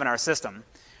we can have in our system.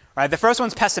 Right? The first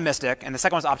one's pessimistic, and the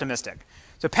second one's optimistic.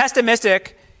 So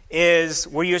pessimistic is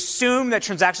where you assume that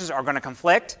transactions are going to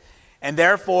conflict, and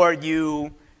therefore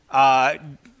you apply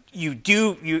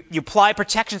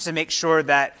protections to make sure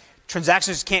that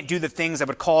transactions can't do the things that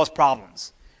would cause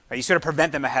problems. Right? You sort of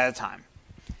prevent them ahead of time.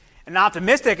 And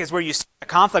optimistic is where you see that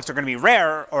conflicts are going to be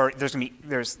rare, or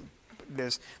there's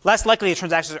less likely that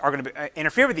transactions are going to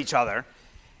interfere with each other,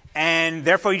 and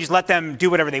therefore you just let them do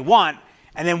whatever they want.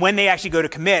 And then when they actually go to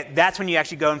commit, that's when you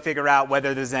actually go and figure out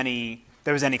whether there was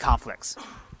any conflicts.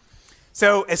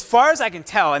 So as far as I can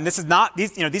tell, and this is not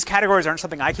these categories aren't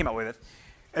something I came up with.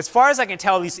 As far as I can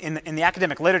tell, at least in the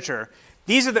academic literature,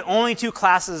 these are the only two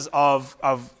classes of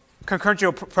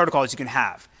concurrency protocols you can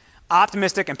have: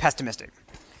 optimistic and pessimistic.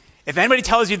 If anybody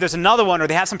tells you there's another one, or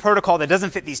they have some protocol that doesn't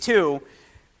fit these two,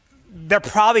 they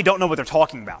probably don't know what they're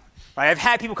talking about. Right? I've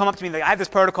had people come up to me like, I have this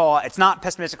protocol. It's not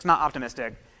pessimistic. It's not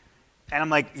optimistic. And I'm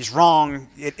like, it's wrong.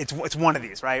 It's one of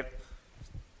these, right?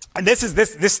 And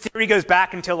this theory goes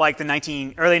back until like the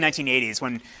early 1980s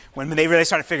when they really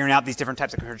started figuring out these different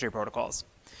types of concurrency protocols.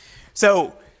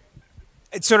 So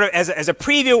it's sort of as a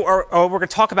preview, or we're going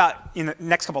to talk about in the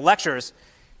next couple of lectures,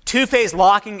 two-phase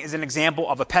locking is an example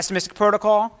of a pessimistic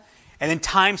protocol, and then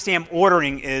timestamp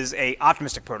ordering is an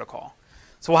optimistic protocol.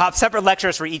 So we'll have separate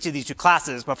lectures for each of these two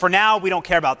classes, but for now we don't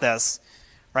care about this.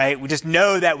 Right? We just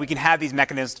know that we can have these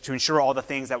mechanisms to ensure all the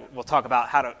things that we'll talk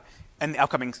about in the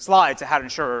upcoming slides, how to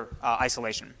ensure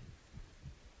isolation.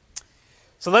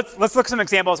 So let's look at some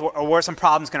examples where some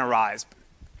problems can arise.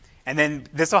 And then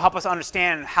this will help us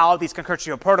understand how these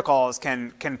concurrency protocols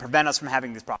can prevent us from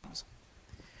having these problems.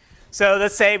 So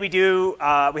let's say we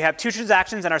have two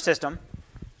transactions in our system,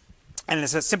 and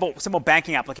it's a simple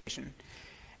banking application.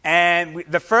 And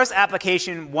the first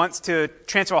application wants to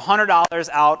transfer $100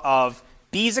 out of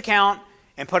B's account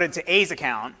and put it to A's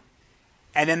account.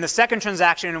 And then the second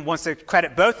transaction wants to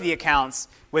credit both of the accounts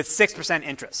with 6%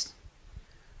 interest.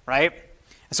 Right?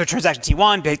 And so transaction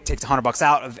T1 takes $100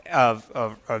 out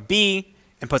of B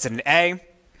and puts it into A.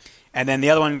 And then the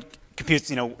other one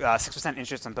computes 6%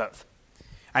 interest on both.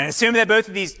 And assume that both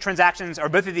of these transactions, or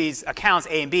both of these accounts,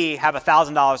 A and B, have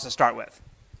 $1,000 to start with.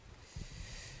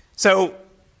 So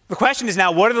the question is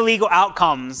now, what are the legal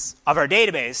outcomes of our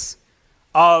database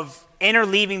of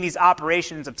interleaving these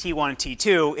operations of T1 and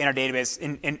T2 in our database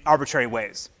in arbitrary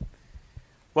ways?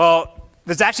 Well,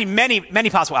 there's actually many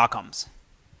possible outcomes.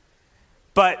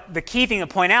 But the key thing to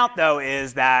point out, though,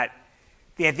 is that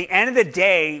at the end of the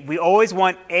day, we always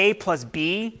want A plus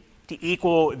B to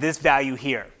equal this value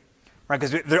here. Right?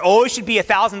 Because there always should be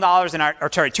 $2,000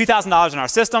 in our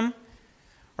system.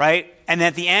 Right? And then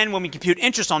at the end, when we compute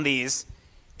interest on these,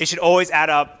 it should always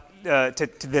add up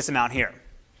to this amount here.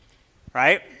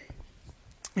 Right?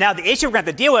 Now, the issue we're going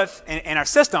to have to deal with in our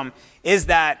system is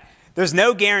that there's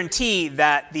no guarantee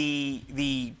that the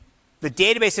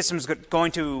database system is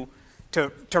going to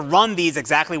run these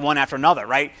exactly one after another,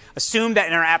 right? Assume that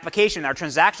in our application, our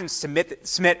transactions are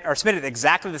submitted at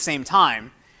exactly the same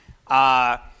time,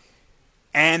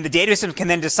 and the database system can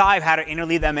then decide how to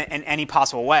interleave them in any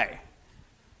possible way,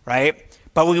 right?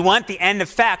 But we want the end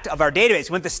effect of our database.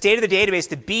 We want the state of the database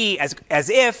to be as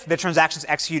if the transactions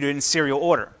executed in serial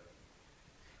order,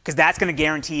 because that's going to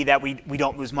guarantee that we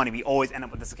don't lose money. We always end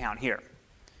up with this account here,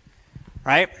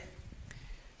 right?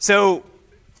 So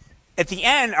at the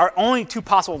end, our only two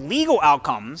possible legal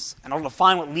outcomes, and I'll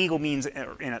define what legal means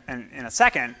in a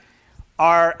second,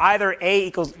 are either A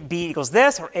equals B equals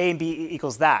this, or A and B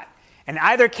equals that. In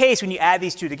either case, when you add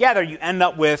these two together, you end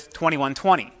up with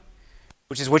 2120,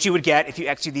 which is what you would get if you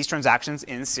execute these transactions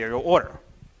in serial order,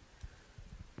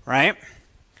 right?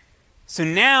 So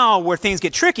now where things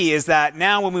get tricky is that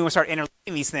now when we want to start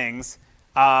interleaving these things,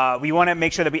 we want to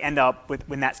make sure that we end up with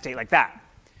that state like that.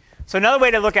 So another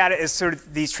way to look at it is sort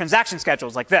of these transaction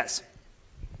schedules like this.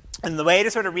 And the way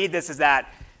to sort of read this is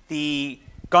that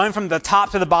going from the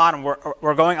top to the bottom,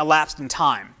 we're going elapsed in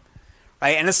time.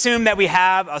 Right? And assume that we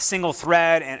have a single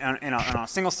thread and a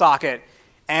single socket,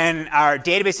 and our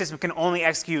database system can only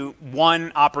execute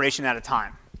one operation at a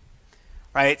time.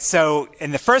 Right? So in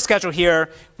the first schedule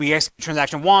here, we execute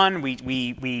transaction 1,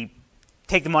 we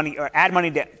take the money or add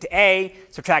money to A,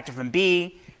 subtract it from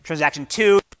B. Transaction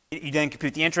 2, you then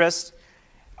compute the interest.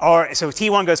 So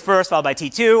T1 goes first, followed by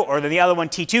T2, or then the other one,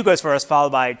 T2 goes first,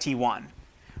 followed by T1.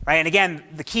 Right? And again,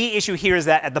 the key issue here is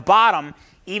that at the bottom,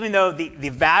 even though the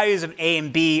values of A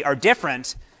and B are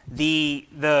different,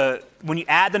 when you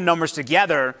add the numbers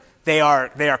together, they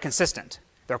are consistent.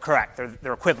 They're correct.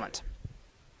 They're equivalent.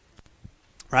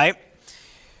 Right?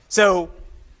 So,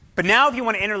 but now if you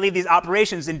want to interleave these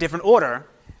operations in different order,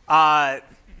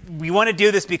 we want to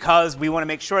do this because we want to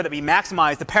make sure that we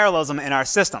maximize the parallelism in our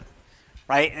system,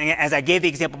 right? And as I gave the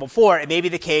example before, it may be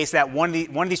the case that one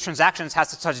of these transactions has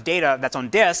to touch data that's on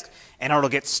disk, and it'll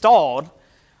get stalled,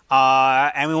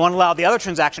 and we want to allow the other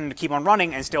transaction to keep on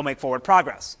running and still make forward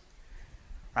progress,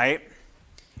 right?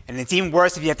 And it's even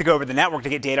worse if you have to go over the network to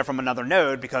get data from another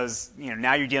node, because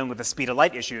now you're dealing with the speed of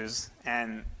light issues,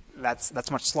 and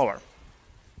that's much slower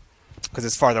because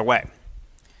it's farther away.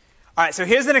 All right, so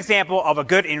here's an example of a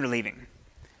good interleaving,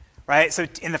 right? So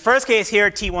in the first case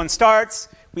here, T1 starts,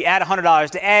 we add $100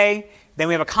 to A, then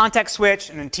we have a context switch,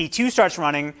 and then T2 starts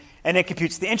running, and it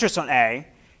computes the interest on A.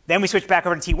 Then we switch back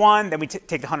over to T1, then we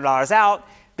take the $100 out,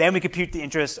 then we compute the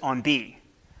interest on B,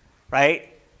 right?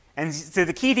 And so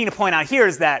the key thing to point out here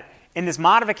is that in this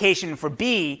modification for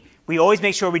B, we always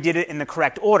make sure we did it in the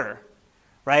correct order,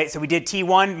 right? So we did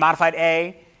T1 modified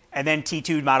A, and then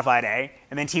T2 modified A,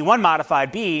 and then T1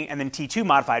 modified B, and then T2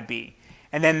 modified B.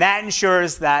 And then that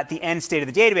ensures that the end state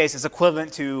of the database is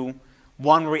equivalent to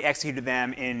one where we executed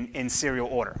them in serial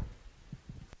order.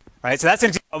 Right? So that's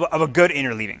an example of a good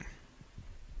interleaving.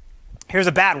 Here's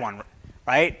a bad one,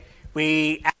 right?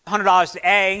 We add $100 to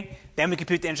A, then we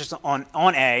compute the interest on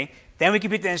A, then we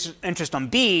compute the interest on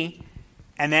B,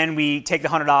 and then we take the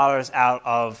 $100 out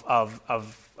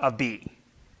of B.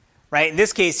 Right? In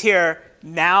this case here,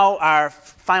 now our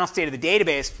final state of the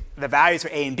database, the values for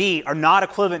A and B, are not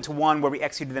equivalent to one where we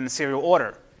executed them in serial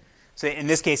order. So in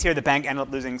this case here, the bank ended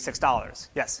up losing $6.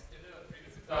 Yes? In the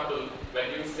previous example,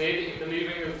 when you say the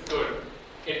interleaving is good,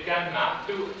 it can map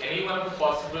to any one of the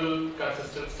possible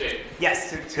consistent states.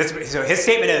 Yes. So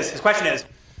his question is,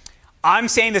 I'm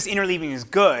saying this interleaving is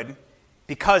good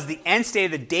because the end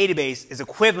state of the database is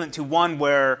equivalent to one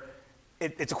where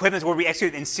it's equivalent to where we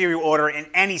execute in serial order in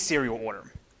any serial order.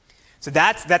 So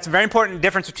that's a very important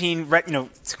difference between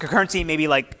concurrency maybe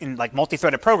in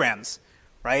multi-threaded programs,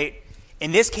 right?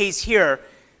 In this case here,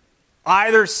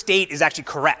 either state is actually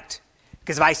correct.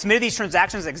 Because if I submitted these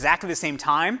transactions at exactly the same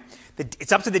time,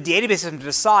 it's up to the database system to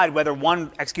decide whether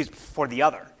one executes before the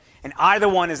other. And either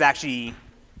one is actually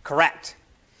correct.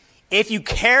 If you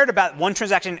cared about one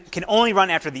transaction can only run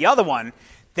after the other one,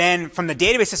 then from the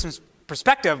database system's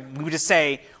perspective, we would just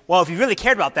say, well, if you really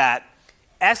cared about that,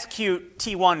 execute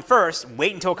T1 first,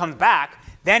 wait until it comes back,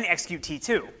 then execute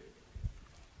T2.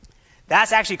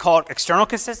 That's actually called external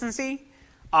consistency.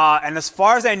 And as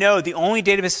far as I know, the only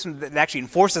database system that actually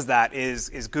enforces that is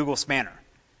Google Spanner.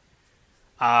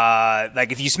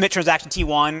 Like if you submit transaction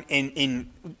T1 in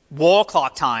wall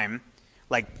clock time,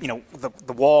 like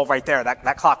the wall right there,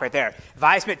 that clock right there. If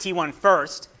I submit T1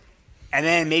 first, and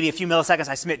then maybe a few milliseconds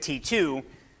I submit T2,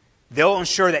 they'll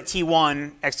ensure that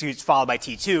T1 executes followed by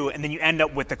T2, and then you end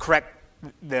up with the correct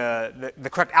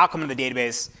outcome of the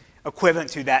database equivalent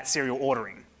to that serial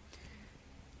ordering.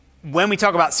 When we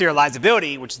talk about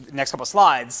serializability, which is the next couple of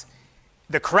slides,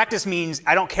 the correctness means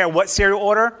I don't care what serial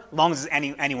order, as long as it's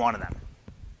any one of them.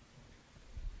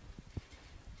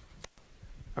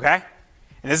 Okay?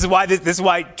 And this is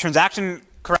why transaction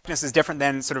correctness is different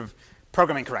than sort of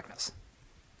programming correctness.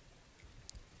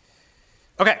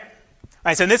 Okay. All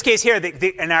right, so in this case here,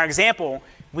 in our example,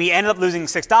 we ended up losing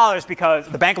 $6 because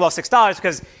the bank lost $6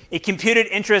 because it computed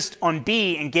interest on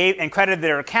B and credited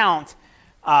their account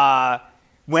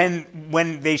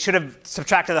when they should have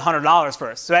subtracted the $100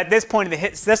 first. So at this point in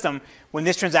the system, when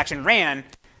this transaction ran,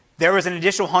 there was an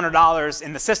additional $100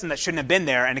 in the system that shouldn't have been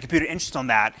there, and it computed interest on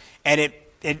that, and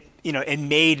it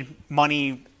made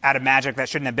money out of magic that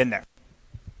shouldn't have been there.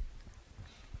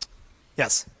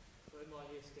 Yes.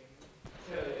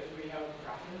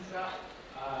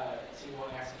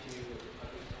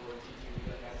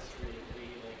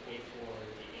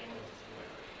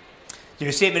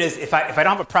 Your statement is, if I don't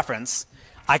have a preference,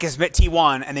 I can submit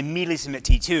T1 and immediately submit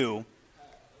T2.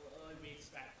 We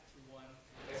expect T1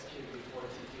 execute before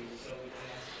T2, so we don't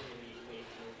necessarily wait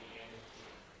for the end.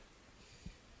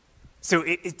 So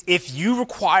if you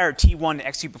require T1 to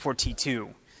execute before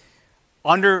T2,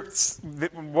 what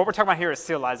we're talking about here is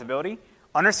serializability.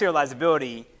 Under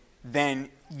serializability, then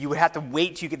you would have to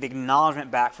wait till you get the acknowledgement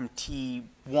back from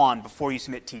T1 before you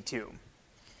submit T2.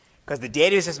 Because the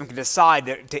database system can decide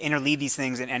to interleave these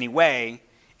things in any way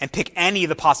and pick any of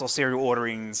the possible serial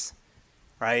orderings,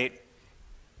 right,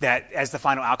 that as the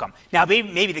final outcome. Now,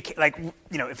 maybe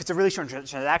if it's a really short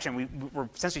transaction, we're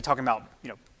essentially talking about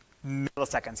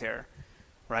milliseconds here,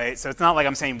 right? So it's not like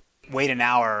I'm saying wait an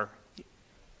hour,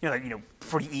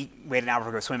 before you eat, wait an hour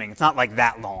before you go swimming. It's not like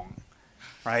that long,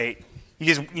 right? You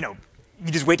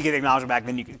just wait to get the acknowledgement back,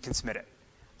 then you can submit it.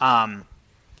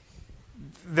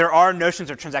 There are notions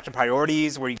of transaction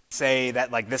priorities where you say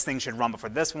that this thing should run before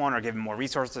this one, or give it more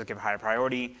resources, give it higher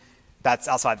priority. that's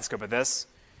outside the scope of this.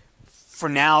 For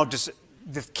now, just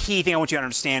the key thing I want you to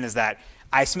understand is that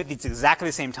I submit these exactly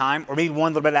the same time, or maybe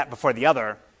one little bit of that before the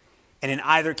other, and in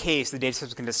either case, the data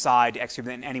system can decide to execute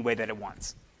it in any way that it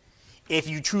wants. If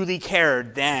you truly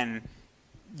cared, then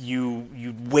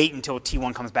you wait until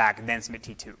T1 comes back and then submit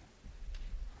T2.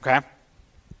 Okay? All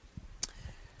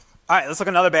right, let's look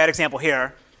at another bad example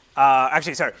here.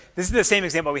 Actually, sorry, this is the same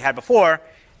example we had before.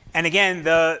 And again,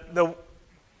 the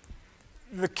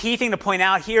key thing to point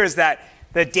out here is that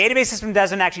the database system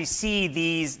doesn't actually see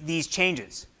these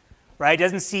changes, right? It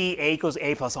doesn't see A equals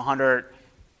A plus 100,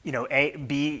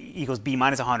 B equals B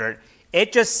minus 100.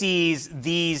 It just sees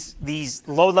these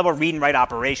low-level read and write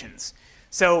operations.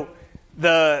 So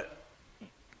the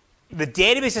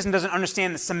database system doesn't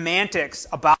understand the semantics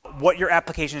about what your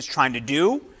application is trying to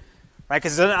do, right?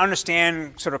 Because it doesn't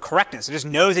understand sort of correctness. It just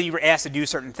knows that you were asked to do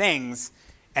certain things,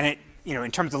 and it,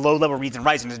 in terms of low-level reads and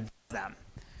writes, it just does them,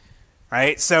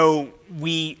 right? So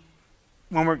when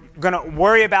we're going to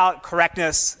worry about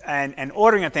correctness and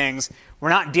ordering of things, we're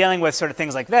not dealing with sort of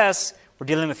things like this. We're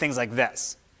dealing with things like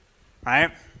this,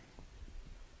 right?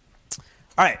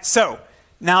 All right. So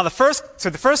now the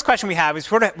first question we have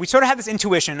is we sort of have this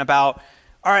intuition about,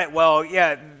 all right, well,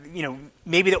 yeah,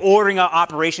 maybe the ordering of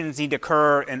operations need to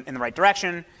occur in the right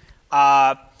direction,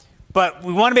 but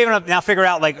we want to be able to now figure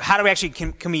out like how do we actually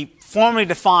can we formally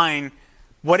define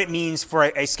what it means for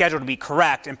a schedule to be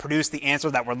correct and produce the answer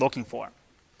that we're looking for.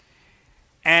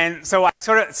 And so I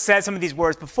sort of said some of these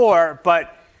words before,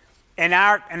 but in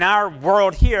our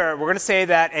world here, we're going to say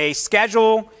that a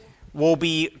schedule will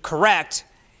be correct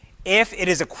if it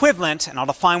is equivalent, and I'll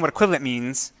define what equivalent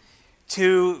means,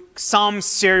 to some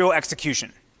serial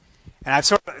execution. And I've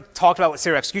sort of talked about what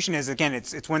serial execution is. Again,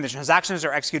 it's when the transactions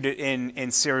are executed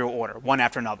in serial order, one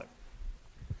after another.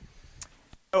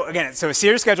 So again, so a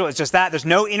serial schedule is just that. There's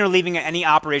no interleaving any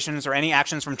operations or any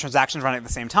actions from transactions running at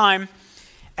the same time.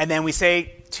 And then we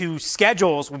say two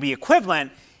schedules will be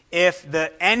equivalent if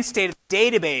the end state of the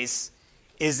database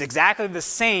is exactly the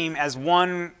same as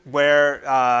one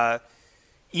where,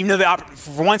 even though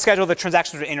for one schedule the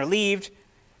transactions are interleaved,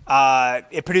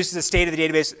 it produces a state of the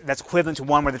database that's equivalent to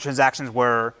one where the transactions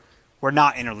were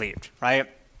not interleaved, right?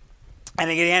 And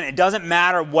again, it doesn't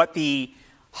matter what the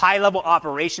high-level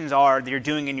operations are that you're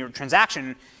doing in your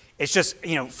transaction. It's just,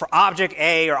 for object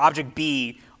A or object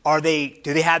B, do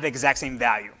they have the exact same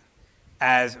value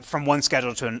as from one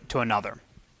schedule to another?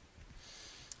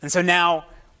 And so now,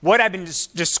 what I've been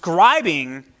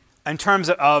describing in terms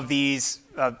of these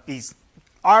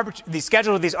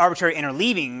schedules of these arbitrary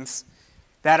interleavings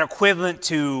that are equivalent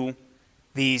to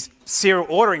these serial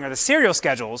ordering or the serial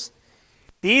schedules,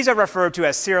 these are referred to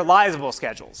as serializable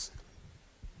schedules.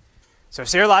 So a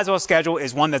serializable schedule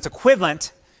is one that's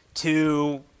equivalent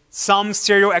to some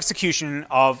serial execution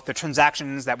of the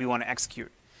transactions that we want to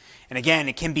execute. And again,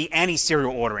 it can be any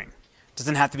serial ordering. It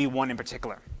doesn't have to be one in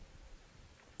particular.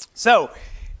 So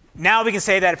now we can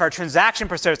say that if our transaction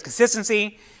preserves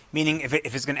consistency, meaning if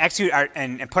it's going to execute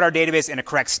and put our database in a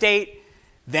correct state,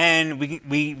 then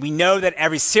we know that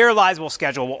every serializable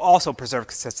schedule will also preserve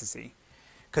consistency.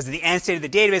 Because the end state of the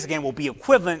database, again, will be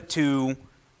equivalent to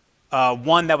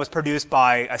one that was produced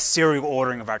by a serial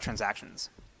ordering of our transactions.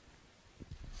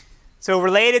 So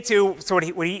related to sort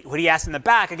of what he asked in the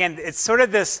back, again, it's sort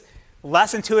of this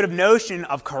less intuitive notion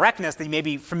of correctness that you may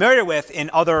be familiar with in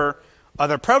other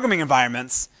programming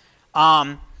environments.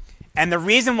 And the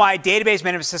reason why database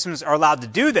management systems are allowed to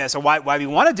do this, or why we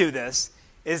want to do this,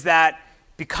 is that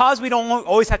because we don't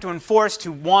always have to enforce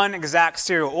to one exact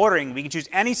serial ordering, we can choose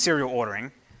any serial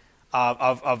ordering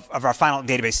of our final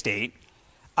database state.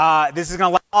 This is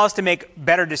going to allow us to make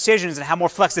better decisions and have more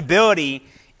flexibility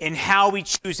in how we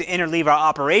choose to interleave our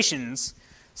operations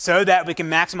so that we can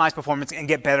maximize performance and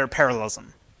get better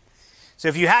parallelism. So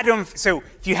if you had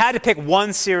to pick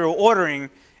one serial ordering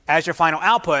as your final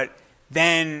output,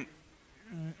 then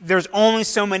there's only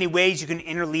so many ways you can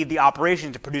interleave the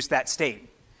operation to produce that state.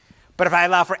 But if I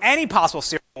allow for any possible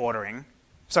serial ordering,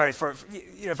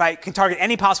 if I can target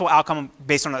any possible outcome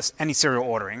based on any serial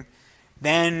ordering,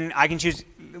 then I can choose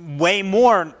way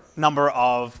more number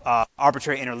of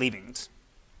arbitrary interleavings.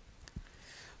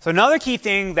 So another key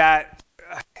thing that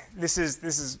this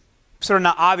is sort of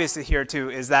not obvious here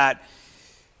too is that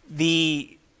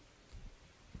this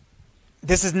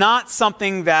is not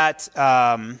something that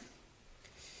how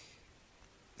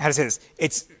to say this?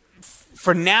 It's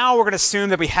for now we're going to assume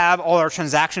that we have all our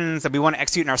transactions that we want to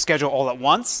execute in our schedule all at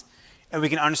once, and we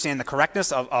can understand the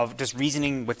correctness of just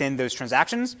reasoning within those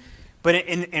transactions. But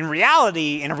in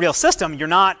reality, in a real system, you're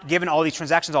not given all these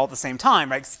transactions all at the same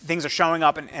time, right? Things are showing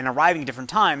up and arriving at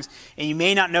different times, and you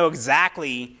may not know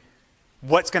exactly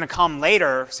what's going to come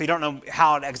later, so you don't know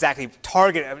how to exactly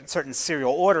target a certain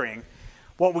serial ordering.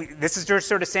 This is just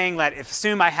sort of saying that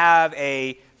assume I have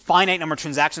a finite number of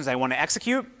transactions I want to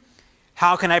execute,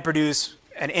 how can I produce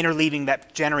an interleaving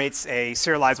that generates a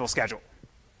serializable schedule?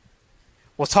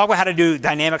 We'll talk about how to do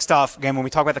dynamic stuff, again, when we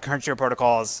talk about the concurrency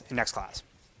protocols in next class.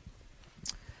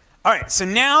 All right, so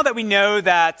now that we know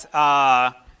that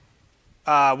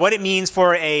what it means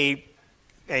for a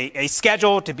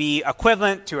schedule to be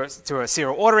equivalent to a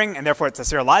serial ordering, and therefore it's a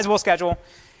serializable schedule,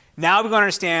 now we're going to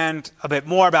understand a bit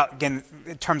more about, again,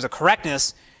 in terms of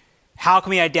correctness, how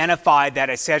can we identify that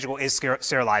a schedule is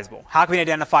serializable? How can we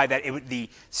identify that the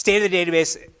state of the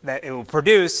database that it will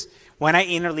produce when I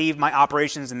interleave my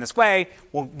operations in this way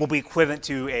will be equivalent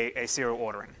to a serial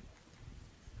ordering?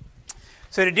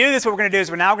 So to do this, what we're going to do is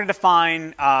we're now going to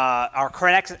define our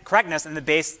correctness in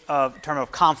the term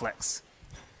of conflicts.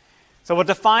 So we'll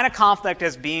define a conflict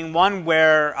as being one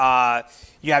where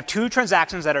you have two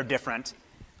transactions that are different,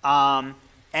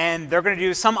 and they're going to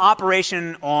do some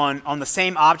operation on the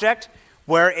same object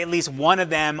where at least one of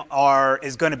them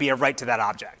is going to be a write to that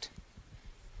object,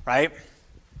 right?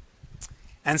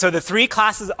 And so the three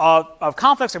classes of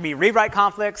conflicts are going to be read-write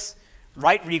conflicts,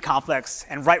 write-read conflicts,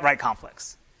 and write-write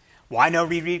conflicts. Why no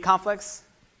read-read conflicts?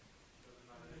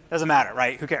 Doesn't matter,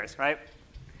 right? Who cares, right?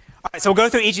 All right, so we'll go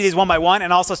through each of these one by one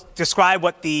and also describe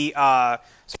what the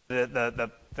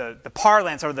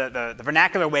parlance or the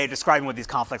vernacular way of describing what these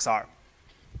conflicts are.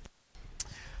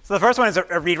 So the first one is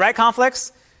a read-write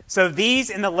conflicts. So these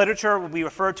in the literature will be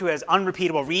referred to as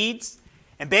unrepeatable reads.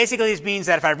 And basically this means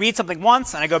that if I read something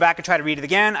once and I go back and try to read it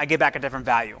again, I get back a different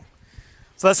value.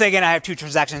 So let's say again I have two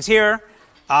transactions here.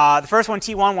 The first one,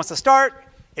 T1, wants to start.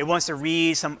 It wants to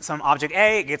read some object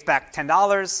A. It gets back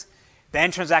 $10.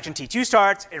 Then transaction T2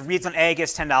 starts. It reads on A,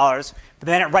 gets $10. But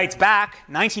then it writes back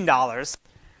 $19.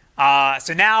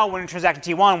 So now when transaction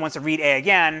T1 wants to read A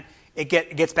again, it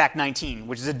gets back 19,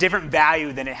 which is a different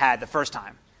value than it had the first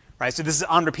time, right? So this is an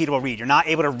unrepeatable read. You're not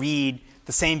able to read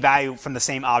the same value from the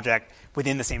same object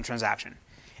within the same transaction.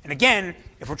 And again,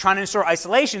 if we're trying to ensure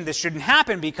isolation, this shouldn't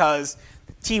happen because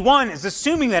T1 is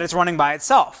assuming that it's running by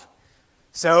itself.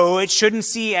 So it shouldn't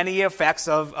see any effects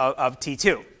of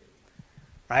T2,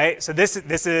 right? So this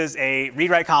is a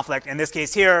read-write conflict. In this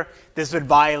case here, this would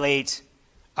violate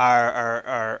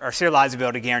our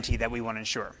serializability guarantee that we want to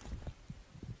ensure.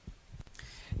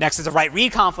 Next is a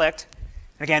write-read conflict.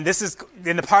 And again, this is,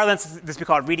 in the parlance, this would be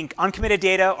called reading uncommitted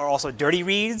data or also dirty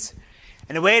reads.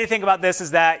 And the way to think about this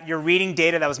is that you're reading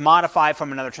data that was modified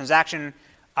from another transaction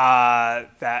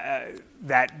that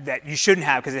you shouldn't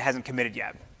have because it hasn't committed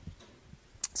yet.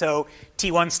 So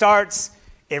T1 starts,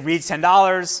 it reads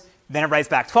 $10, then it writes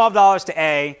back $12 to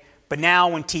A. But now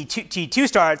when T2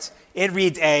 starts, it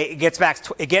reads A, it gets back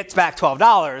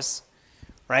 $12,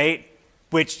 right?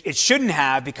 Which it shouldn't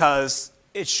have because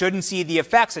it shouldn't see the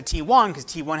effects of T1 because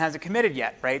T1 hasn't committed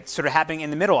yet, right? It's sort of happening in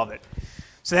the middle of it.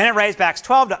 So then it writes back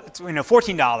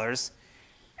 $14.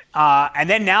 And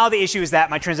then now the issue is that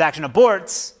my transaction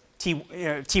aborts.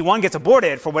 T1 gets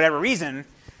aborted for whatever reason.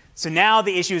 So now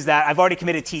the issue is that I've already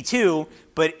committed T2,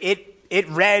 but it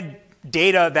read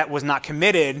data that was not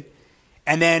committed.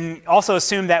 And then also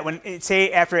assume that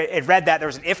say after it read that, there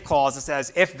was an if clause that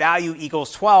says if value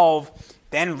equals 12,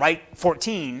 then write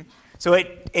 14. So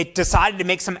it decided to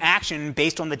make some action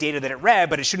based on the data that it read,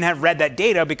 but it shouldn't have read that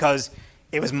data because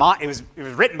it was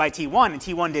written by T1 and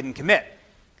T1 didn't commit.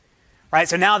 Right?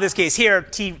 So now in this case here,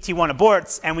 T1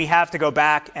 aborts and we have to go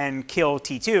back and kill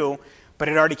T2, but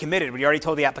it already committed. We already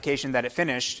told the application that it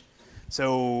finished.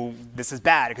 So this is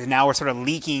bad because now we're sort of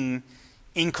leaking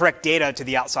incorrect data to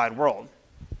the outside world.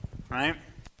 Right?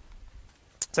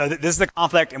 So this is the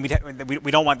conflict and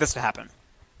we don't want this to happen.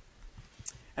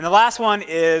 And the last one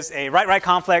is a write-write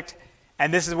conflict,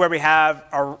 and this is where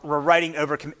we're writing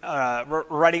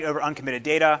over uncommitted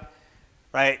data,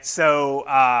 right? So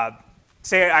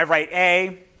say I write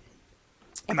A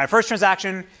in my first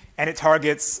transaction, and it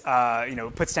targets,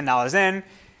 puts $10 in,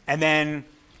 and then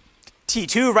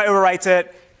T2 overwrites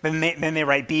it, then they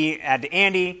write B, add to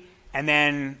Andy, and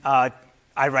then I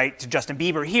write to Justin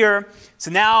Bieber here.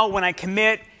 So now when I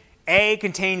commit, A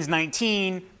contains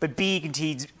 19, but B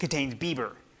contains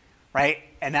Bieber. Right?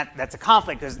 And that's a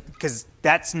conflict because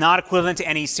that's not equivalent to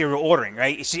any serial ordering,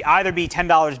 right? It should either be $10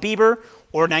 Bieber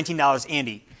or $19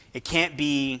 Andy. It can't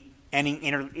be any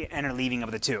interleaving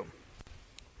of the two.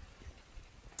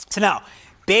 So now,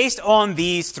 based on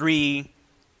these three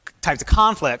types of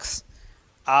conflicts,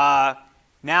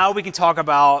 now we can talk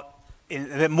about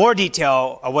in a bit more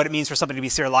detail what it means for something to be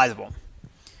serializable.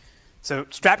 So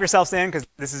strap yourselves in because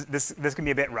this can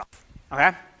be a bit rough.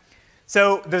 Okay?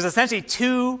 So there's essentially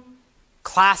two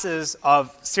classes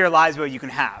of serializability you can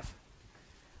have.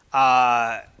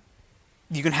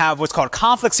 You can have what's called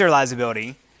conflict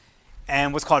serializability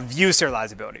and what's called view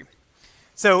serializability.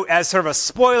 So as sort of a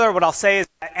spoiler, what I'll say is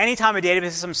that anytime a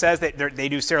database system says that they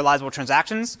do serializable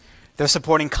transactions, they're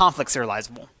supporting conflict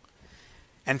serializable.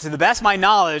 And to the best of my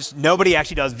knowledge, nobody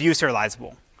actually does view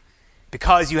serializable,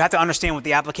 because you have to understand what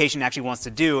the application actually wants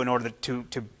to do in order to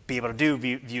be able to do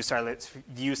view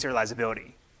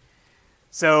serializability.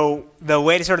 So the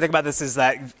way to sort of think about this is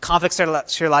that conflict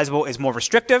serializable is more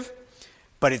restrictive,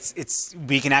 but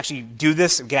we can actually do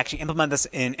this, we can actually implement this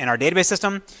in our database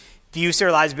system. View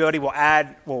serializability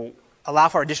will allow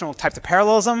for additional types of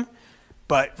parallelism,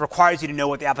 but requires you to know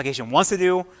what the application wants to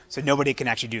do, so nobody can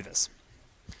actually do this.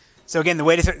 So again,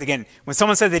 when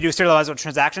someone says they do serializable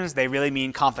transactions, they really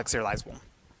mean conflict serializable.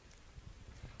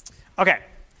 Okay,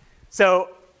 so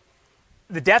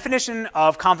the definition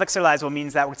of conflict serializable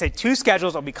means that we say two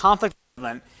schedules will be conflict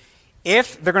equivalent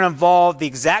if they're going to involve the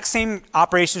exact same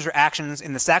operations or actions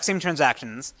in the exact same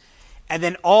transactions, and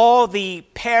then all the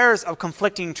pairs of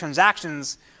conflicting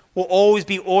transactions will always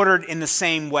be ordered in the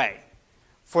same way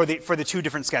for the two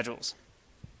different schedules.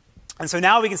 And so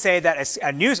now we can say that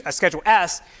a schedule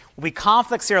S will be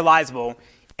conflict serializable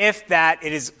if that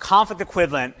it is conflict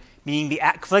equivalent, meaning the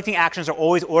conflicting actions are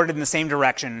always ordered in the same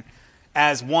direction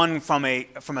as one from a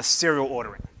serial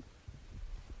ordering.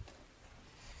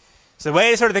 So the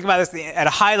way to sort of think about this at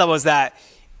a high level is that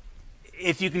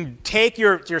if you can take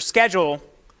your schedule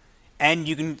and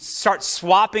you can start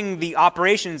swapping the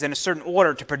operations in a certain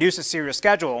order to produce a serial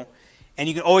schedule, and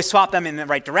you can always swap them in the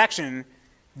right direction,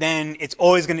 then it's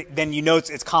always going to, then you know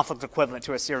it's conflict equivalent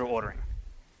to a serial ordering.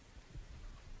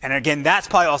 And again, that's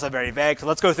probably also very vague. So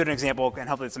let's go through an example, and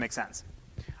hopefully this will make sense.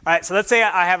 All right, so let's say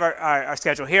I have our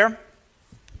schedule here.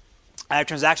 I have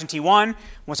transaction T1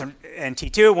 and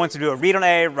T2 wants to do a read on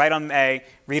A, write on A,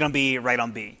 read on B, write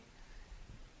on B.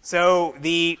 So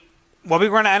what we're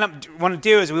going to want to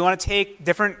do is we want to take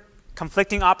different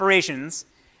conflicting operations,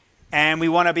 and we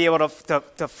want to be able to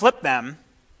flip them.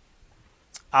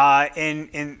 So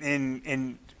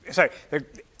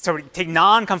we take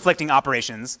non-conflicting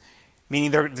operations,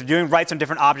 meaning they're doing writes on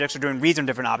different objects or doing reads on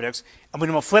different objects, and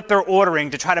we will flip their ordering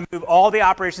to try to move all the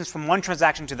operations from one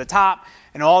transaction to the top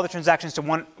and all the transactions to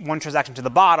one transaction to the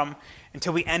bottom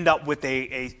until we end up with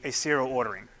a serial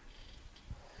ordering.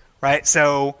 Right?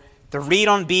 So the read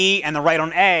on B and the write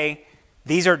on A,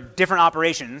 these are different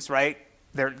operations, right?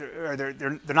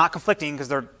 They're not conflicting because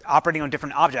they're operating on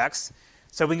different objects.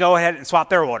 So we can go ahead and swap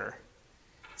their order.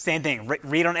 Same thing,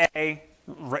 read on A,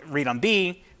 read on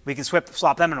B, we can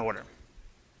swap them in order.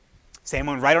 Same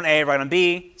one, write on A, write on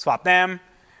B, swap them.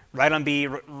 Write on B,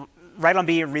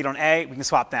 read on A, we can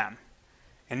swap them.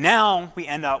 And now we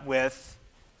end up with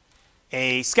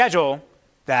a schedule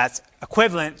that's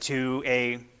equivalent to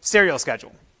a serial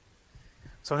schedule.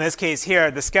 So in this case here,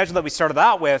 the schedule that we started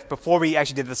out with before we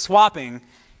actually did the swapping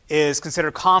is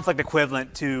considered conflict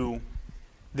equivalent to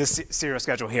this serial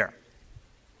schedule here.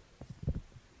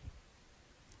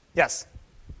 Yes?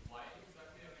 Why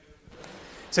exactly are we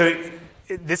doing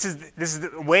this? So this is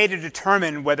the way to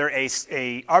determine whether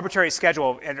a arbitrary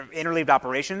schedule of interleaved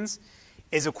operations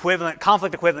is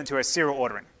conflict equivalent to a serial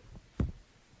ordering.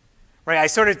 Right? I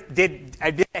did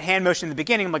a hand motion in the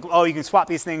beginning. I'm like, oh, you can swap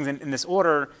these things in this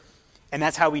order, and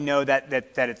that's how we know that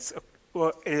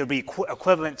it'll be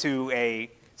equivalent to a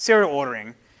serial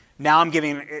ordering. Now I'm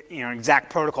giving an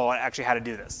exact protocol actually how to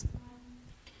do this.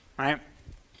 Right?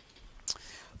 So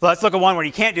let's look at one where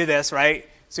you can't do this, right?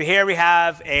 So here we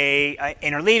have a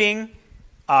interleaving,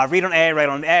 read on A, write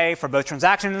on A for both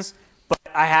transactions, but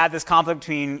I have this conflict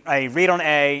between a read on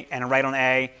A and a write on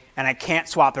A, and I can't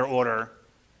swap their order.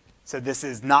 So this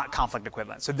is not conflict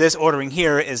equivalent. So this ordering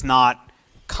here is not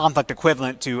conflict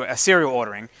equivalent to a serial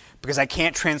ordering because I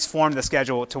can't transform the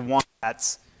schedule to one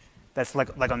that's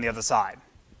like on the other side.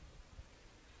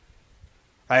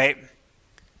 Right?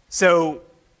 So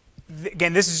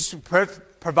again, this is just to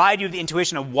provide you the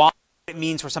intuition of what it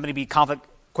means for somebody to be conflict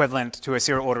equivalent to a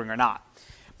serial ordering or not.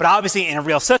 But obviously in a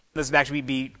real system, this would actually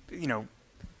be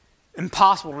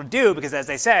impossible to do because, as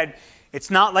I said, it's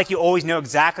not like you always know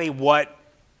exactly what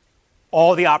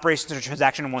all the operations of a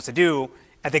transaction wants to do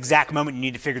at the exact moment you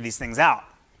need to figure these things out.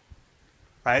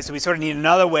 Right? So we sort of need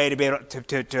another way to be able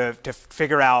to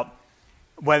figure out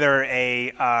whether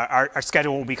our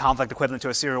schedule will be conflict equivalent to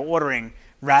a serial ordering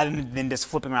rather than just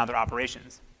flipping around their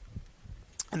operations.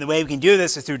 And the way we can do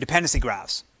this is through dependency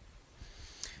graphs.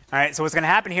 All right, so what's going to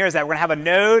happen here is that we're going to have a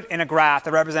node in a graph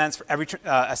that represents for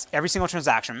every single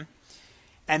transaction.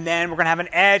 And then we're going to have an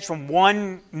edge from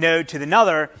one node to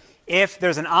another if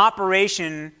there's an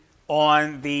operation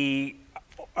on the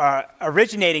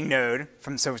originating node,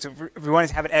 so if we want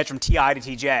to have an edge from Ti to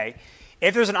Tj,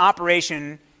 if there's an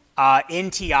operation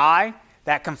in Ti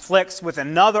that conflicts with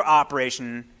another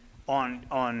operation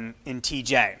in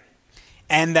Tj,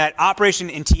 and that operation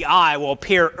in Ti will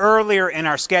appear earlier in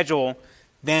our schedule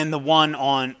than the one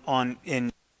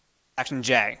in transaction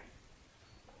J.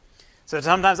 So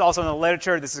sometimes also in the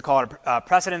literature, this is called a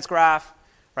precedence graph,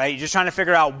 right? You're just trying to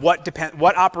figure out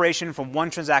what operation from one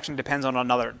transaction depends on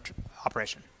another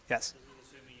operation. Yes? This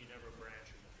is assuming you never branch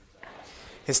in the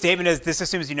transaction. His statement is, this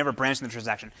assumes you never branch in the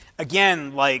transaction.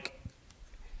 Again, like,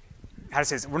 how to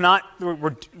say this?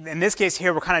 We're in this case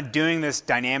here, we're kind of doing this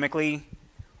dynamically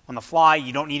on the fly.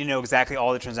 You don't need to know exactly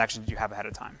all the transactions you have ahead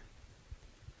of time,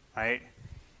 right?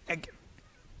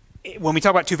 When we talk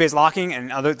about two-phase locking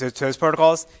and other those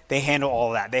protocols, they handle all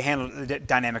of that. They handle the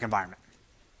dynamic environment.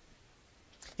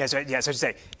 So I should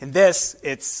say, in this,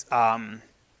 it's, let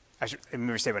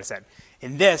me restate what I said.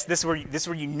 In this is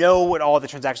where you know what all the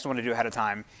transactions want to do ahead of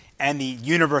time, and the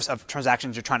universe of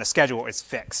transactions you're trying to schedule is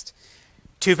fixed.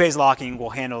 Two-phase locking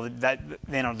will handle the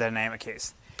dynamic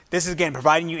case. This is, again,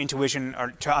 providing you intuition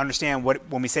or to understand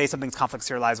when we say something's conflict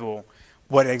serializable,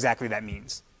 what exactly that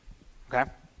means. Okay?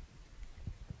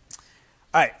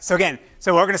 All right, so again,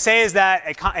 so what we're going to say is that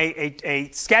a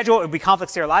schedule would be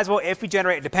conflict serializable if we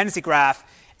generate a dependency graph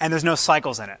and there's no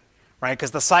cycles in it, right?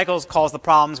 Because the cycles cause the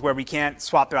problems where we can't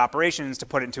swap their operations to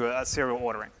put it into a serial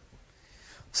ordering.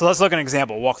 So let's look at an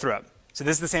example, walk through it. So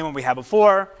this is the same one we had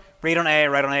before, read on A,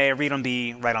 write on A, read on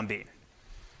B, write on B.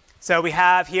 So we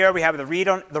have here, we have the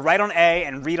write on A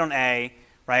and read on A,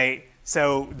 right?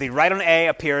 So the write on A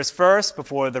appears first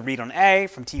before the read on A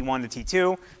from T1 to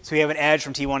T2. So we have an edge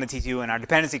from T1 to T2 in our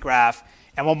dependency graph,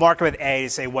 and we'll mark it with A to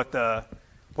say what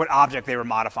object they were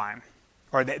modifying,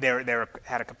 or they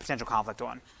had a potential conflict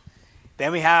on.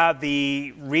 Then we have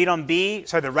the read on B,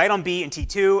 sorry, the write on B in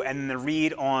T2, and then the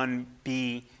read on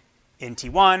B in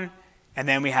T1, and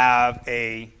then we have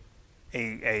an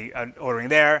ordering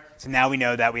there. So now we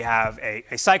know that we have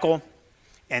a cycle,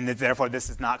 and that therefore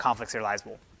this is not conflict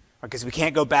serializable. Because we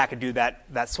can't go back and do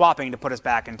that swapping to put us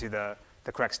back into the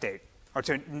correct state, or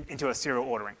into a serial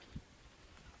ordering,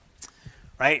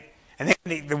 right? And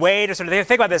then the way to sort of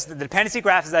think about this, the dependency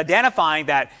graph is identifying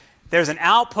that there's an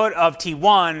output of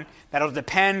T1 that will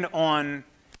depend on,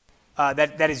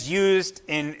 that is used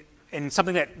in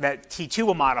something that T2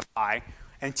 will modify,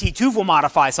 and T2 will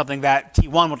modify something that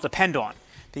T1 will depend on.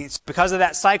 Because of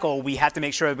that cycle, we have to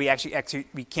make sure that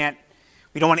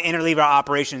we don't want to interleave our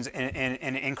operations in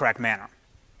an incorrect manner.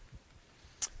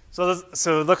 So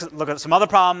look at some other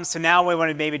problems. So now we want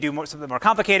to maybe do something more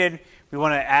complicated. We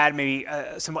want to add maybe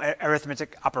some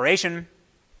arithmetic operation.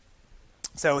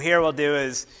 So here we'll do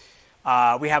is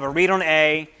we have a read on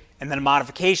A and then a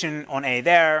modification on A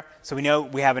there. So we know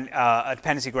we have a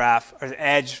dependency graph or an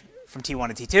edge from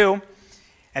T1 to T2.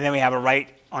 And then we have a write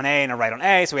on A and a write on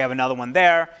A. So we have another one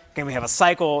there. Again, we have a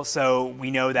cycle. So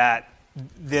we know that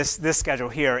this schedule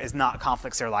here is not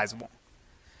conflict serializable,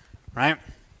 right?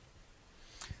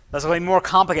 Let's look at a more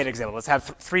complicated example. Let's have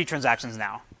three transactions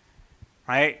now,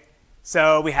 right?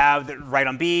 So we have the write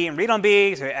on B and read on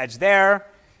B, so edge there.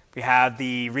 We have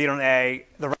the read on A,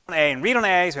 the write on A and read on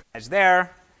A, so edge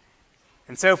there,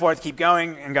 and so forth. Keep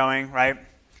going and going, right?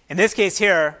 In this case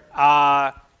here,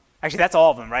 actually that's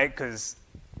all of them, right? Because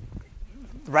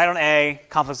write on A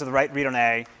conflicts with the read on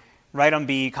A, write on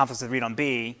B conflicts with read on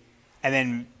B. And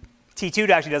then T2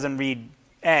 actually doesn't read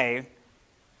A,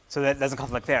 so that doesn't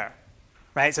conflict there,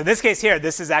 right? So in this case here,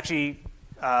 this is actually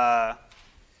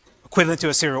equivalent to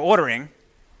a serial ordering,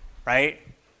 right?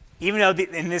 Even though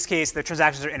in this case the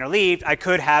transactions are interleaved, I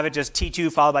could have it just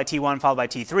T2 followed by T1 followed by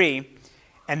T3,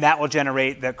 and that will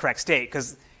generate the correct state.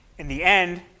 Because in the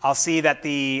end, I'll see that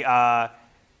the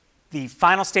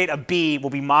final state of B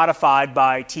will be modified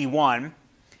by T1,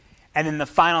 and then the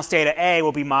final state of A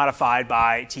will be modified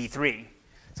by T3.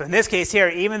 So in this case here,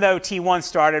 even though T1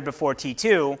 started before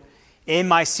T2, in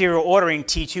my serial ordering,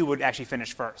 T2 would actually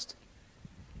finish first.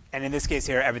 And in this case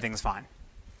here, everything's fine.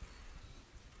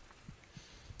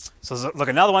 So let's look at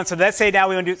another one. So let's say now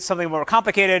we want to do something more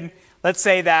complicated. Let's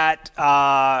say that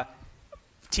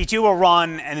T2 will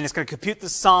run, and then it's going to compute the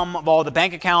sum of all the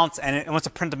bank accounts, and it wants to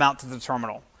print them out to the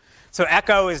terminal. So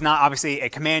echo is not obviously a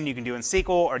command you can do in SQL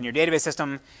or in your database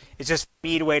system. It's just a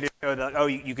neat way to show that, oh,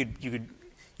 you could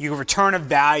return a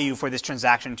value for this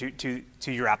transaction to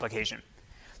your application.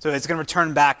 So it's going to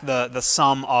return back the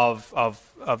sum of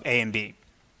A and B.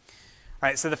 All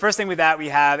right. So the first thing with that, we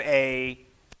have a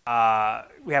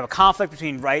conflict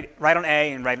between write on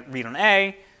A and read on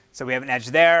A. So we have an edge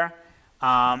there,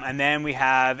 and then we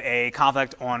have a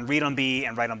conflict on read on B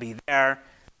and write on B there.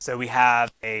 So we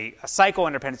have a cycle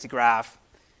interdependency graph.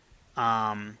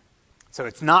 So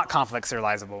it's not conflict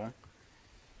serializable.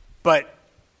 But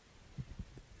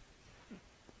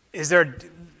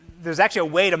there's actually a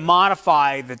way to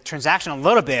modify the transaction a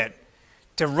little bit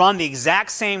to run the exact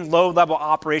same low-level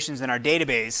operations in our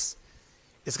database.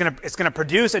 It's going to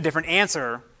produce a different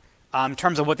answer in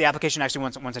terms of what the application actually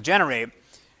wants to generate.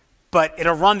 But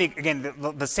it'll run,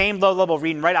 the same low-level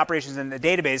read and write operations in the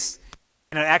database,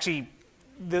 and it'll actually,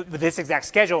 with this exact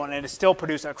schedule, and it'll still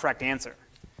produce a correct answer.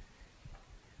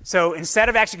 So instead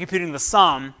of actually computing the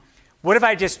sum, what if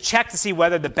I just check to see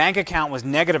whether the bank account was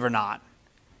negative or not?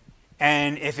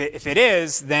 And if it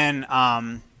is, then,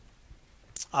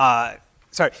 sorry,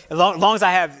 as long as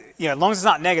I have, as long as it's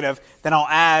not negative, then I'll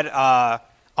add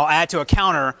to a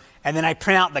counter, and then I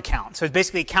print out the count. So it's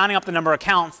basically counting up the number of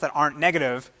counts that aren't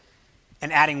negative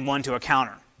and adding 1 to a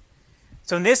counter.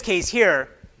 So in this case here,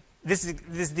 this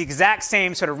is the exact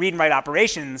same sort of read and write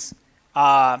operations,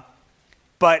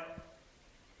 but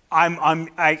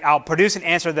I'll produce an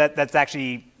answer that's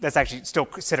actually still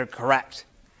considered correct.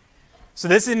 So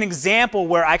this is an example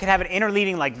where I could have an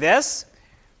interleaving like this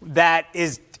that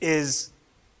is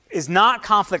not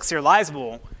conflict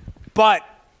serializable, but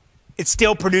it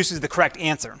still produces the correct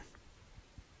answer.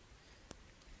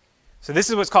 So this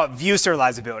is what's called view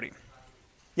serializability.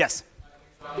 Yes?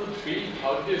 Example 3,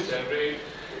 how do you generate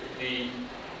the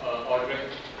ordering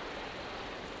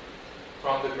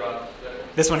from the graph?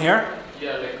 This one here?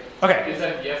 Yeah, like, okay. Is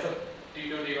that yes of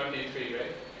T2, T1, T3,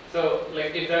 right? So,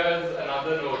 like, if there was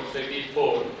another node, say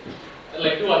T4,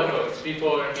 like 2 other nodes,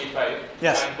 T4 and T5,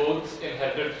 yes, and both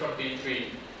inherited from T3.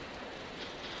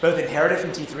 Both inherited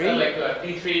from T3?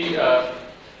 T3,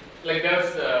 like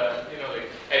there's, like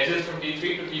edges from T3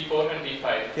 to T4 and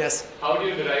T5. Yes. How do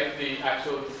you derive the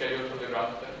actual schedule from the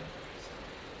graph then?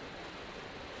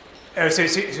 Oh, so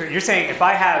you're saying if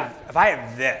I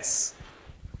have this,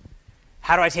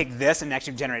 how do I take this and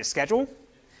actually generate a schedule?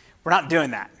 We're not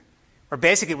doing that.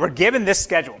 We're given this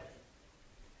schedule,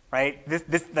 right?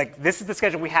 This is the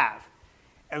schedule we have,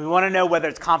 and we want to know whether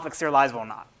it's conflict serializable or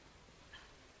not,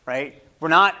 right? We're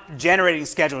not generating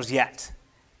schedules yet.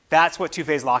 That's what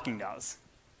two-phase locking does.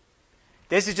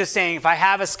 This is just saying if I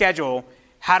have a schedule,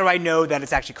 how do I know that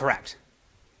it's actually correct?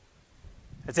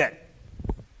 That's it.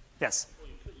 Yes? Well,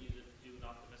 you could use it to do an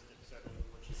optimistic schedule,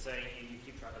 which is saying you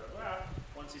keep track of the graph.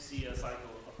 Once you see a cycle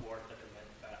abort, the commit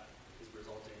that is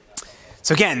resulting in that.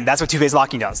 So again, that's what two-phase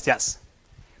locking does, yes.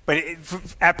 But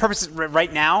at purposes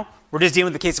right now, we're just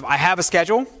dealing with the case of I have a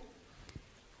schedule.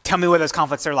 Tell me whether it's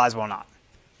conflict serializable or not.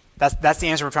 That's the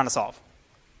answer we're trying to solve.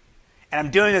 And I'm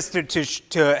doing this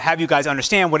to have you guys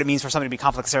understand what it means for something to be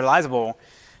conflict serializable,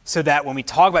 so that when we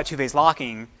talk about two-phase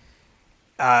locking,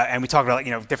 and we talk about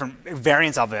different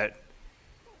variants of it,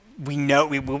 we'll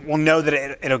know that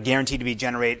it'll guarantee to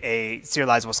generate a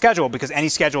serializable schedule, because any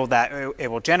schedule that it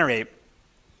will generate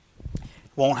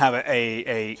won't have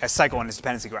a cycle in its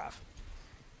dependency graph,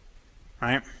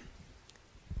 right?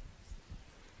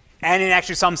 And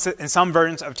in some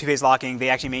versions of two-phase locking, they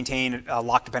actually maintain a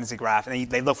lock dependency graph, and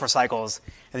they look for cycles,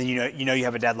 and then you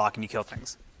have a deadlock and you kill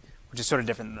things, which is sort of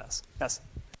different than this. Yes.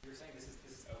 You're saying this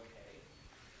is okay.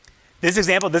 This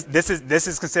example, this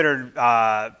is considered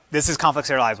this is conflict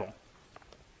serializable.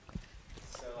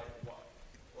 So like what?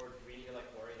 Or do we need to like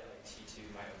worry that like T2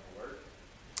 might abort?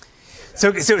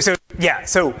 So yeah.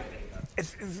 So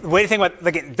the way to think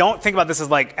about don't think about this as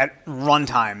like at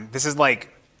runtime. This is like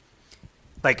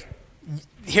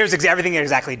here's everything it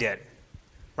exactly did,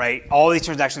 right? All these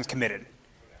transactions committed.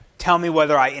 Tell me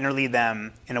whether I interleave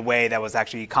them in a way that was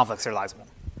actually conflict serializable.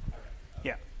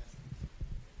 Yeah.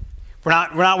 We're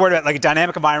not worried about like a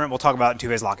dynamic environment. We'll talk about in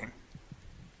two-phase locking.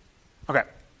 Okay. All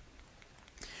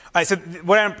right. So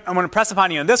what I'm going to press upon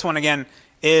you on this one again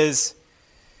is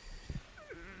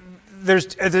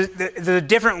there's a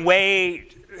different way.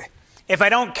 If I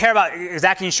don't care about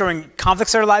exactly ensuring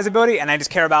conflict serializability, and I just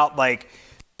care about like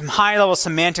some high-level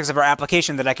semantics of our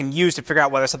application that I can use to figure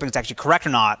out whether something's actually correct or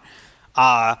not,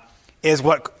 is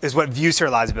what view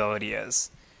serializability is.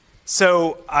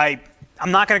 So I'm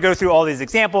not going to go through all these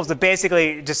examples, but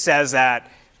basically it just says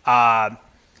that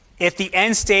if the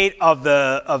end state of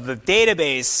the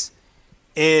database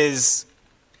is,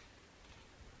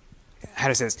 how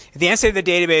to say this? If the end state of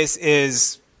the database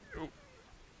is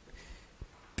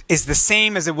the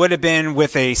same as it would have been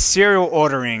with a serial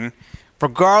ordering,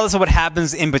 regardless of what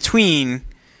happens in between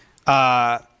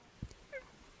while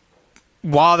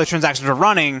the transactions are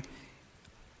running,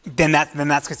 then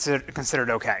that's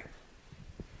considered okay.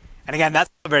 And again, that's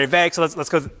very vague, so let's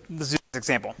do this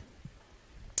example.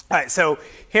 All right, so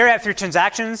here I have 3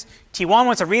 transactions. T1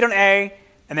 wants to read on A,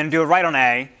 and then do a write on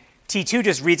A. T2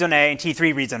 just reads on A, and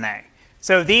T3 reads on A.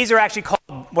 So these are actually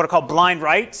called what are called blind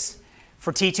writes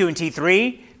for T2 and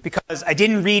T3 because I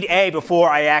didn't read A before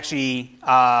I actually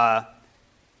modified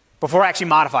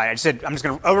it. I just said I'm just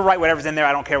going to overwrite whatever's in there.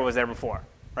 I don't care what was there before,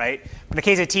 right? But in the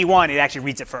case of T1, it actually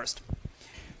reads it first.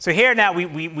 So here now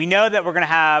we know that we're going to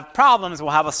have problems.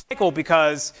 We'll have a cycle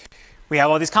because we have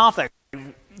all these conflicts.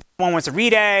 One wants to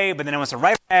read A, but then it wants to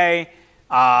write A,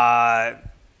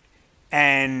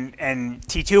 and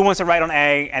T2 wants to write on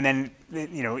A, and then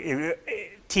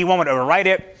T1 would overwrite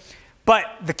it. But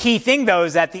the key thing, though,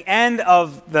 is at the end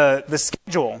of the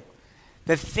schedule,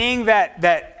 the thing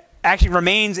that actually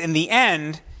remains in the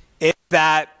end is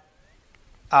that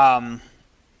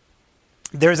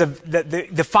there's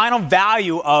the final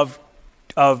value of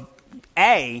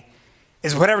A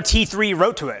is whatever T3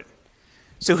 wrote to it.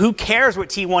 So who cares what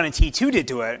T1 and T2 did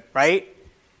to it, right?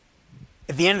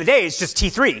 At the end of the day, it's just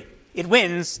T3. It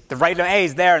wins. The write on A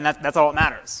is there, and that's all that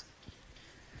matters.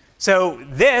 So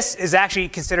this is actually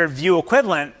considered view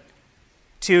equivalent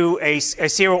to a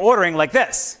serial ordering like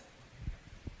this,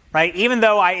 right? Even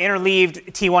though I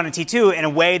interleaved T1 and T2 in a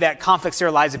way that conflict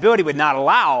serializability would not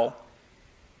allow,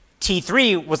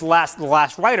 T3 was the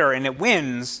last writer, and it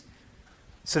wins,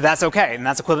 so that's okay, and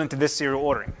that's equivalent to this serial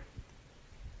ordering,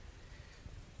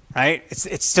 right?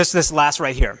 It's just this last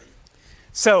right here.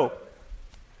 So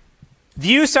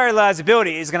view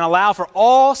serializability is going to allow for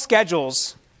all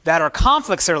schedules that are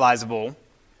conflict serializable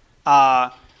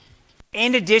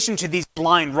in addition to these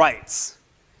blind writes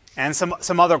and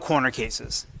some other corner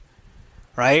cases,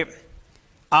 right?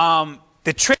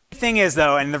 The tricky thing is,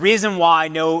 though, and the reason why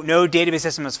no database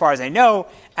system, as far as I know,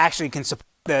 actually can support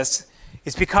this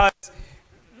is because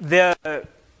the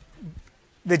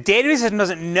database system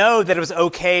doesn't know that it was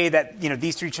okay that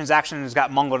these three transactions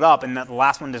got mungled up and that the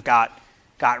last one just got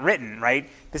written, right?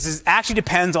 This actually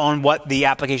depends on what the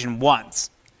application wants.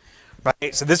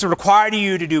 Right? So this will require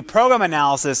you to do program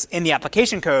analysis in the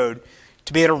application code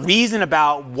to be able to reason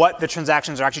about what the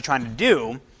transactions are actually trying to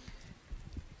do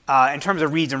in terms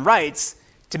of reads and writes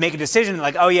to make a decision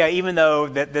like, oh yeah, even though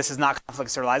this is not conflict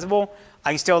serializable,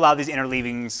 I can still allow these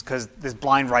interleavings because this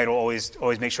blind write will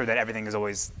always make sure that everything is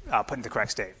always put into the correct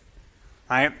state,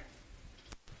 right?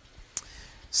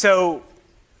 So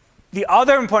the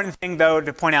other important thing, though,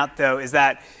 to point out, though, is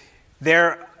that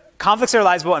conflict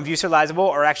serializable and view serializable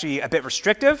are actually a bit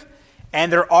restrictive,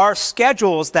 and there are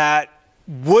schedules that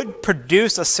would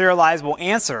produce a serializable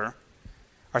answer,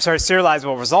 or sorry,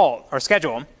 serializable result or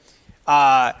schedule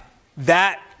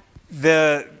that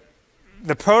the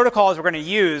protocols we're going to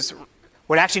use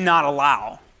would actually not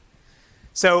allow.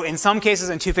 So in some cases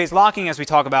in two-phase locking, as we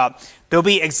talk about, there'll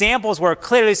be examples where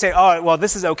clearly say, oh, well,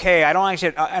 this is okay. I don't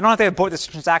have to abort this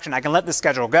transaction. I can let this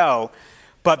schedule go.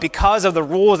 But because of the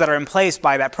rules that are in place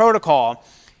by that protocol,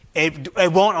 it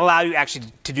won't allow you actually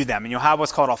to do them. And you'll have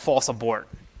what's called a false abort.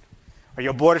 Or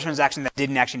you'll abort a transaction that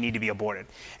didn't actually need to be aborted.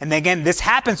 And again, this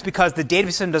happens because the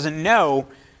database system doesn't know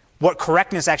what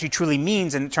correctness actually truly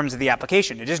means in terms of the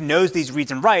application. It just knows these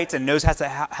reads and writes and knows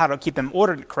how to keep them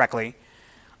ordered correctly.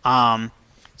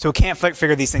 So it can't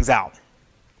figure these things out.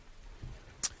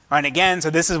 All right, and again, so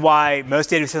this is why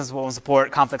most database systems will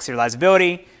support conflict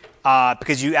serializability.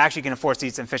 Because you actually can enforce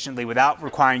these efficiently without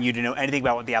requiring you to know anything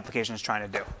about what the application is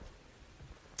trying to do.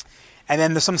 And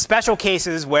then there's some special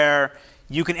cases where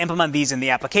you can implement these in the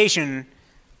application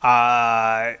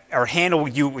or handle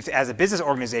you as a business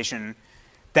organization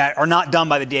that are not done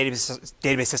by the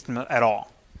database system at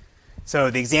all. So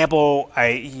the example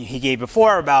he gave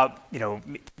before about, the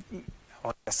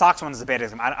SOX one is a bad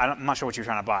example. I'm not sure what you're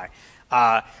trying to buy.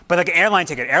 But like an airline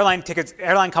ticket,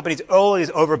 airline companies always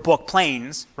overbook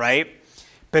planes, right?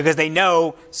 Because they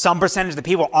know some percentage of the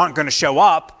people aren't going to show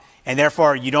up, and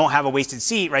therefore you don't have a wasted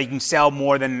seat, right? You can sell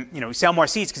more than, sell more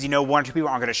seats because one or two people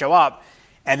aren't going to show up,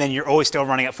 and then you're always still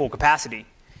running at full capacity.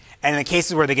 And in the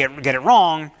cases where they get it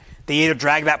wrong, they either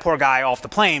drag that poor guy off the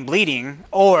plane bleeding,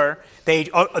 or they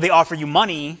offer you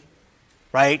money,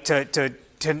 right, to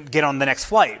get on the next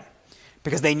flight.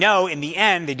 Because they know in the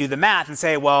end, they do the math and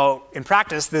say, well, in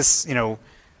practice, this, in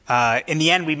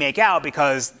the end we make out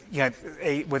because,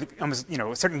 with almost,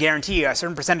 a certain guarantee, a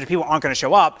certain percentage of people aren't going to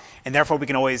show up, and therefore we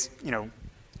can always,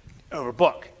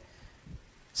 overbook.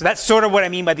 So that's sort of what I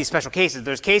mean by these special cases.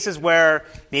 There's cases where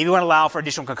maybe we want to allow for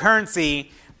additional concurrency,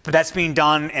 but that's being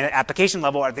done at an application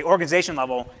level or at the organization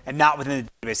level and not within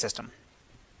the database system.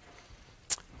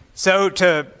 So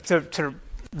to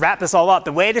wrap this all up,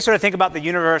 the way to sort of think about the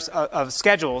universe of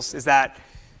schedules is that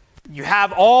you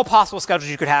have all possible schedules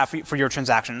you could have for your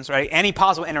transactions, right? Any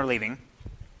possible interleaving.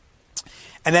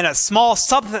 And then a small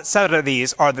subset of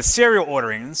these are the serial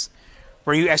orderings,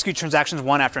 where you execute transactions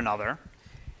one after another.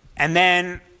 And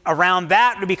then around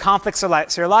that would be conflict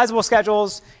serializable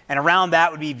schedules, and around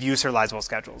that would be view serializable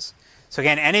schedules. So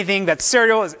again, anything that's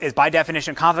serial is by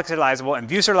definition conflict serializable and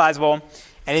view serializable.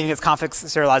 Anything that's conflict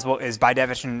serializable is by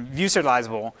definition view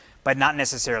serializable, but not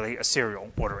necessarily a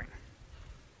serial ordering.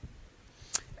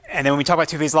 And then when we talk about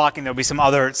two-phase locking, there'll be some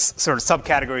other sort of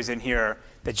subcategories in here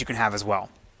that you can have as well.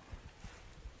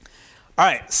 All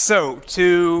right, so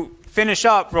to finish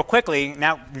up real quickly,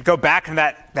 now go back to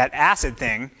that ACID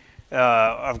thing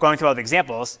of going through all the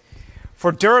examples.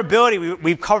 For durability,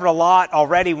 we've covered a lot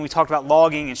already when we talked about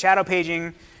logging and shadow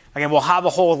paging. Again, we'll have a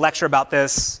whole lecture about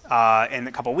this in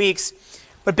a couple weeks.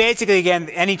 But basically, again,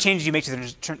 any changes you make to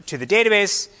the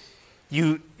database,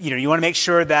 you want to make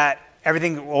sure that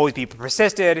everything will always be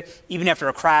persisted, even after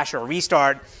a crash or a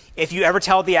restart, if you ever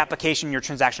tell the application your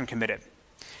transaction committed.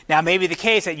 Now, it may be the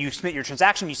case that you submit your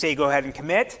transaction, you say go ahead and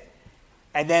commit,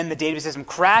 and then the database system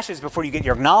crashes before you get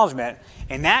your acknowledgement.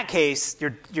 In that case,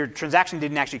 your transaction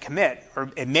didn't actually commit,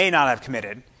 or it may not have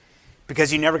committed,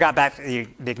 because you never got back the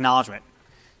acknowledgement.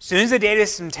 As soon as the data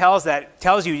system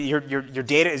tells you your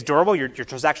data is durable, your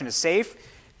transaction is safe,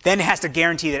 then it has to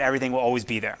guarantee that everything will always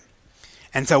be there.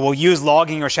 And so we'll use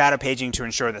logging or shadow paging to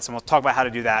ensure this, and we'll talk about how to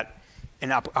do that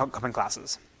in upcoming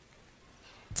classes.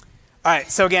 All right,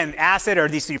 so again, ACID are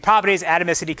these three properties: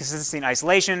 atomicity, consistency, and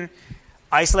isolation.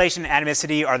 Isolation and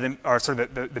atomicity are sort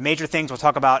of the major things we'll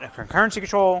talk about in concurrency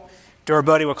control.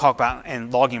 Durability we'll talk about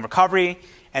in logging and recovery.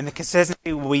 And the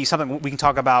consistency will be something we can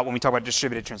talk about when we talk about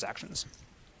distributed transactions.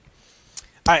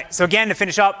 All right, so again, to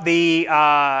finish up, the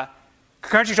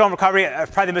concurrency control and recovery are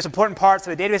probably the most important parts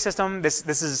of the database system.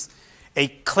 This is a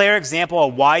clear example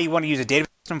of why you want to use a database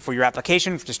system for your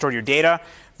application to store your data,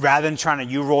 rather than trying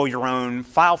to roll your own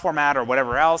file format or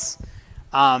whatever else.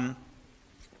 And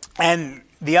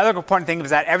the other important thing is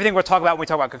that everything we'll talk about when we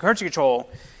talk about concurrency control,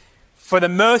 for the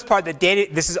most part,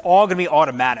 this is all going to be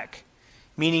automatic.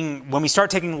 Meaning, when we start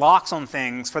taking locks on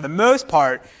things, for the most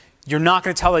part, you're not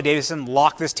going to tell the data system,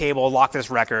 lock this table, lock this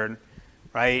record,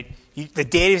 right? The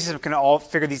data system can all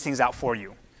figure these things out for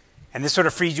you. And this sort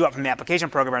of frees you up from the application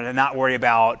programmer to not worry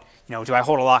about, do I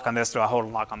hold a lock on this, do I hold a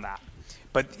lock on that?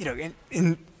 But,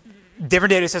 in different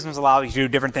data systems allow you to do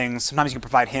different things. Sometimes you can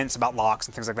provide hints about locks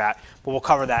and things like that, but we'll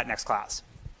cover that next class.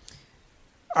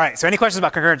 All right, so any questions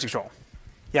about concurrency control?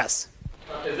 Yes?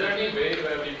 Is there any way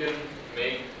where we can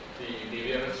make the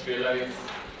DBMS realize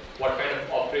what kind of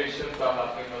operations are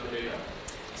happening on the data?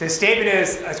 So the statement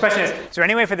is, the question is there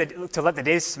any way to let the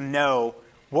data system know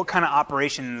what kind of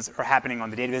operations are happening on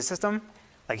the database system?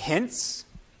 Like hints?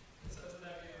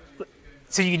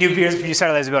 So you can do view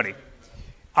serializability.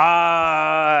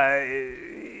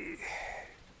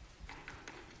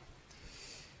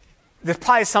 There's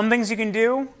probably some things you can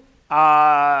do, but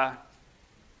I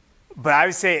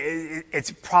would say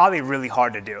it's probably really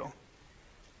hard to do.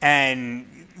 And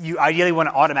you ideally want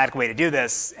an automatic way to do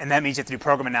this, and that means you have to do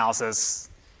program analysis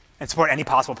and support any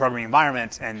possible programming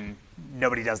environment, and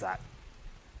nobody does that,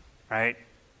 right?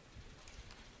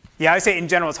 Yeah, I would say in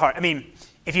general it's hard. I mean,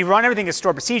 if you run everything as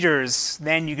stored procedures,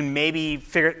 then you can maybe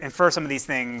infer some of these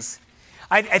things.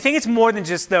 I think it's more than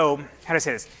just, though, how do I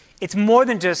say this? It's more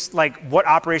than just like what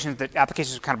operations the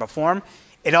applications kind of perform.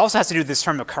 It also has to do with this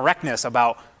term of correctness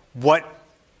about what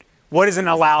is an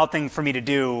allowed thing for me to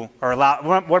do, or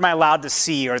what am I allowed to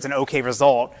see, or is an okay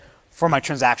result for my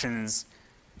transactions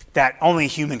that only a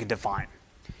human can define.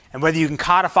 And whether you can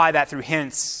codify that through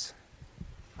hints,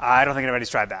 I don't think anybody's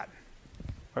tried that.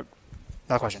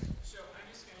 Another question. So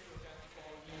any schedule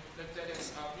that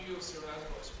is view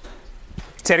serializable is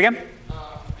correct. Say it again.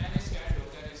 Any schedule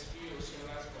that is view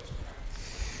serializable is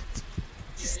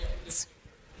correct.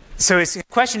 So the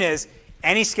question is,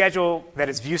 any schedule that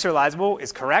is view serializable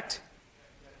is correct?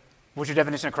 What's your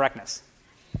definition of correctness?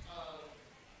 It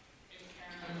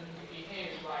can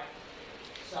behave like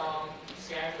some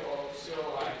schedule of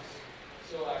serialized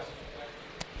order.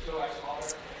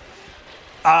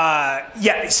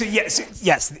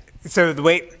 Yes. So the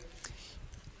way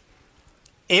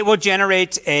it will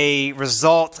generate a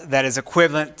result that is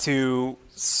equivalent to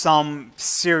some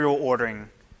serial ordering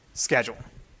schedule.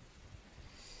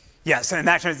 Yes, and in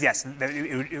that terms, yes,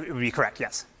 it would be correct.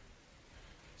 Yes.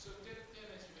 So this we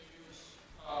use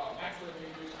actually we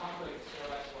use conflict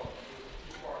serializable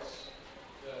to force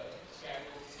the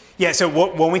schedule. Yeah. So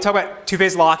when we talk about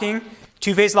two-phase locking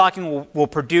will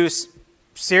produce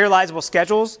serializable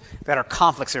schedules that are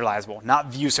conflict serializable, not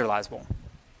view serializable.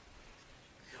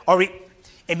 Or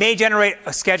it may generate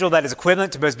a schedule that is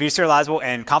equivalent to both view serializable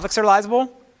and conflict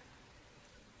serializable,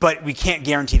 but we can't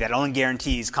guarantee that. It only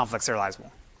guarantees conflict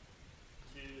serializable.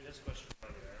 To his question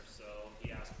earlier, so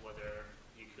he asked whether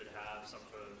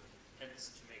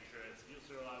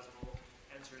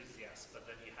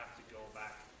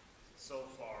so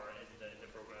far in the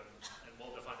program, and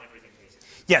we'll define everything basically.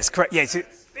 Yes, correct. Yeah,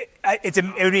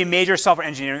 it would be a major software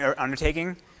engineering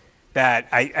undertaking that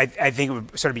I think it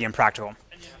would sort of be impractical.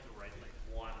 And you have to write like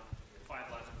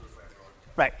 5 lines of proof for everyone.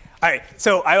 Right. All right.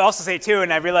 So I also say too,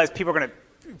 and I realize people are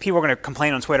going to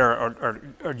complain on Twitter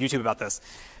or YouTube about this.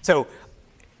 So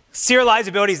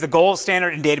serializability is the gold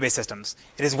standard in database systems.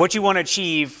 It is what you want to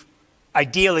achieve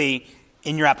ideally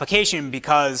in your application,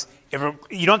 because you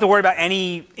don't have to worry about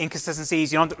any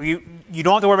inconsistencies. You don't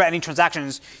have to worry about any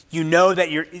transactions. You know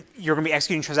that you're going to be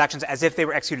executing transactions as if they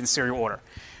were executed in serial order.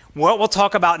 What we'll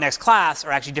talk about next class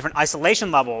are actually different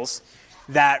isolation levels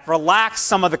that relax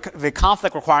some of the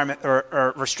conflict requirement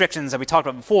or restrictions that we talked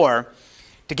about before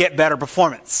to get better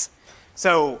performance.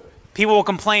 So people will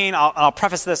complain. I'll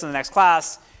preface this in the next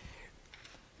class.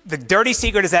 The dirty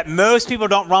secret is that most people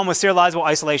don't run with serializable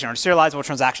isolation or serializable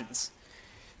transactions.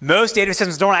 Most database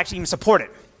systems don't actually even support it.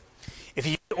 If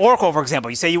you use Oracle, for example,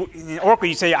 in Oracle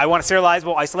you say I want a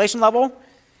serializable isolation level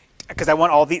because I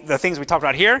want all the things we talked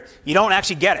about here. You don't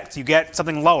actually get it. You get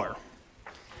something lower.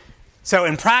 So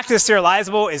in practice,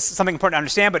 serializable is something important to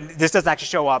understand, but this doesn't actually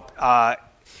show up.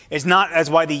 It's not as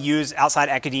widely used outside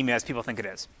academia as people think it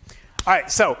is. All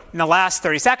right, so in the last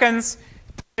 30 seconds,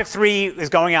 Project 3 is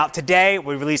going out today.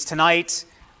 We released tonight.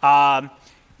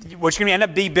 What you're going to end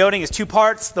up building is 2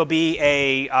 parts. There'll be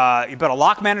you build a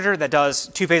lock manager that does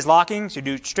 2-phase locking. So you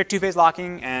do strict 2-phase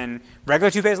locking and regular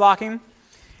 2-phase locking.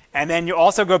 And then you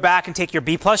also go back and take your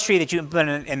B+ tree that you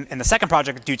implemented in the second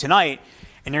project due tonight,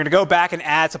 and you're going to go back and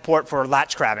add support for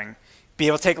latch grabbing. Be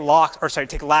able to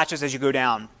take latches as you go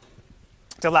down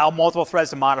to allow multiple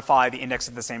threads to modify the index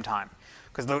at the same time.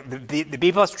 Because the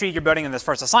B+ tree you're building in this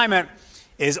first assignment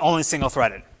is only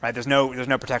single-threaded, right? There's no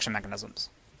protection mechanisms.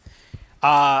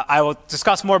 I will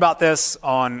discuss more about this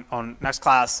on next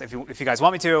class if you guys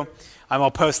want me to. I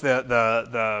will post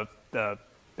the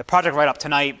project write-up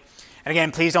tonight. And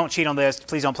again, please don't cheat on this.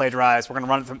 Please don't plagiarize. We're going to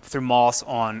run it through MOS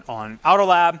on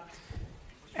AutoLab.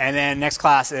 And then next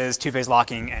class is 2-phase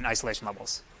locking and isolation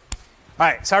levels. All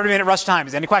right, sorry to be in rush time.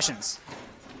 Is there any questions?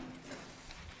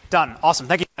 Done. Awesome.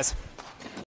 Thank you, guys.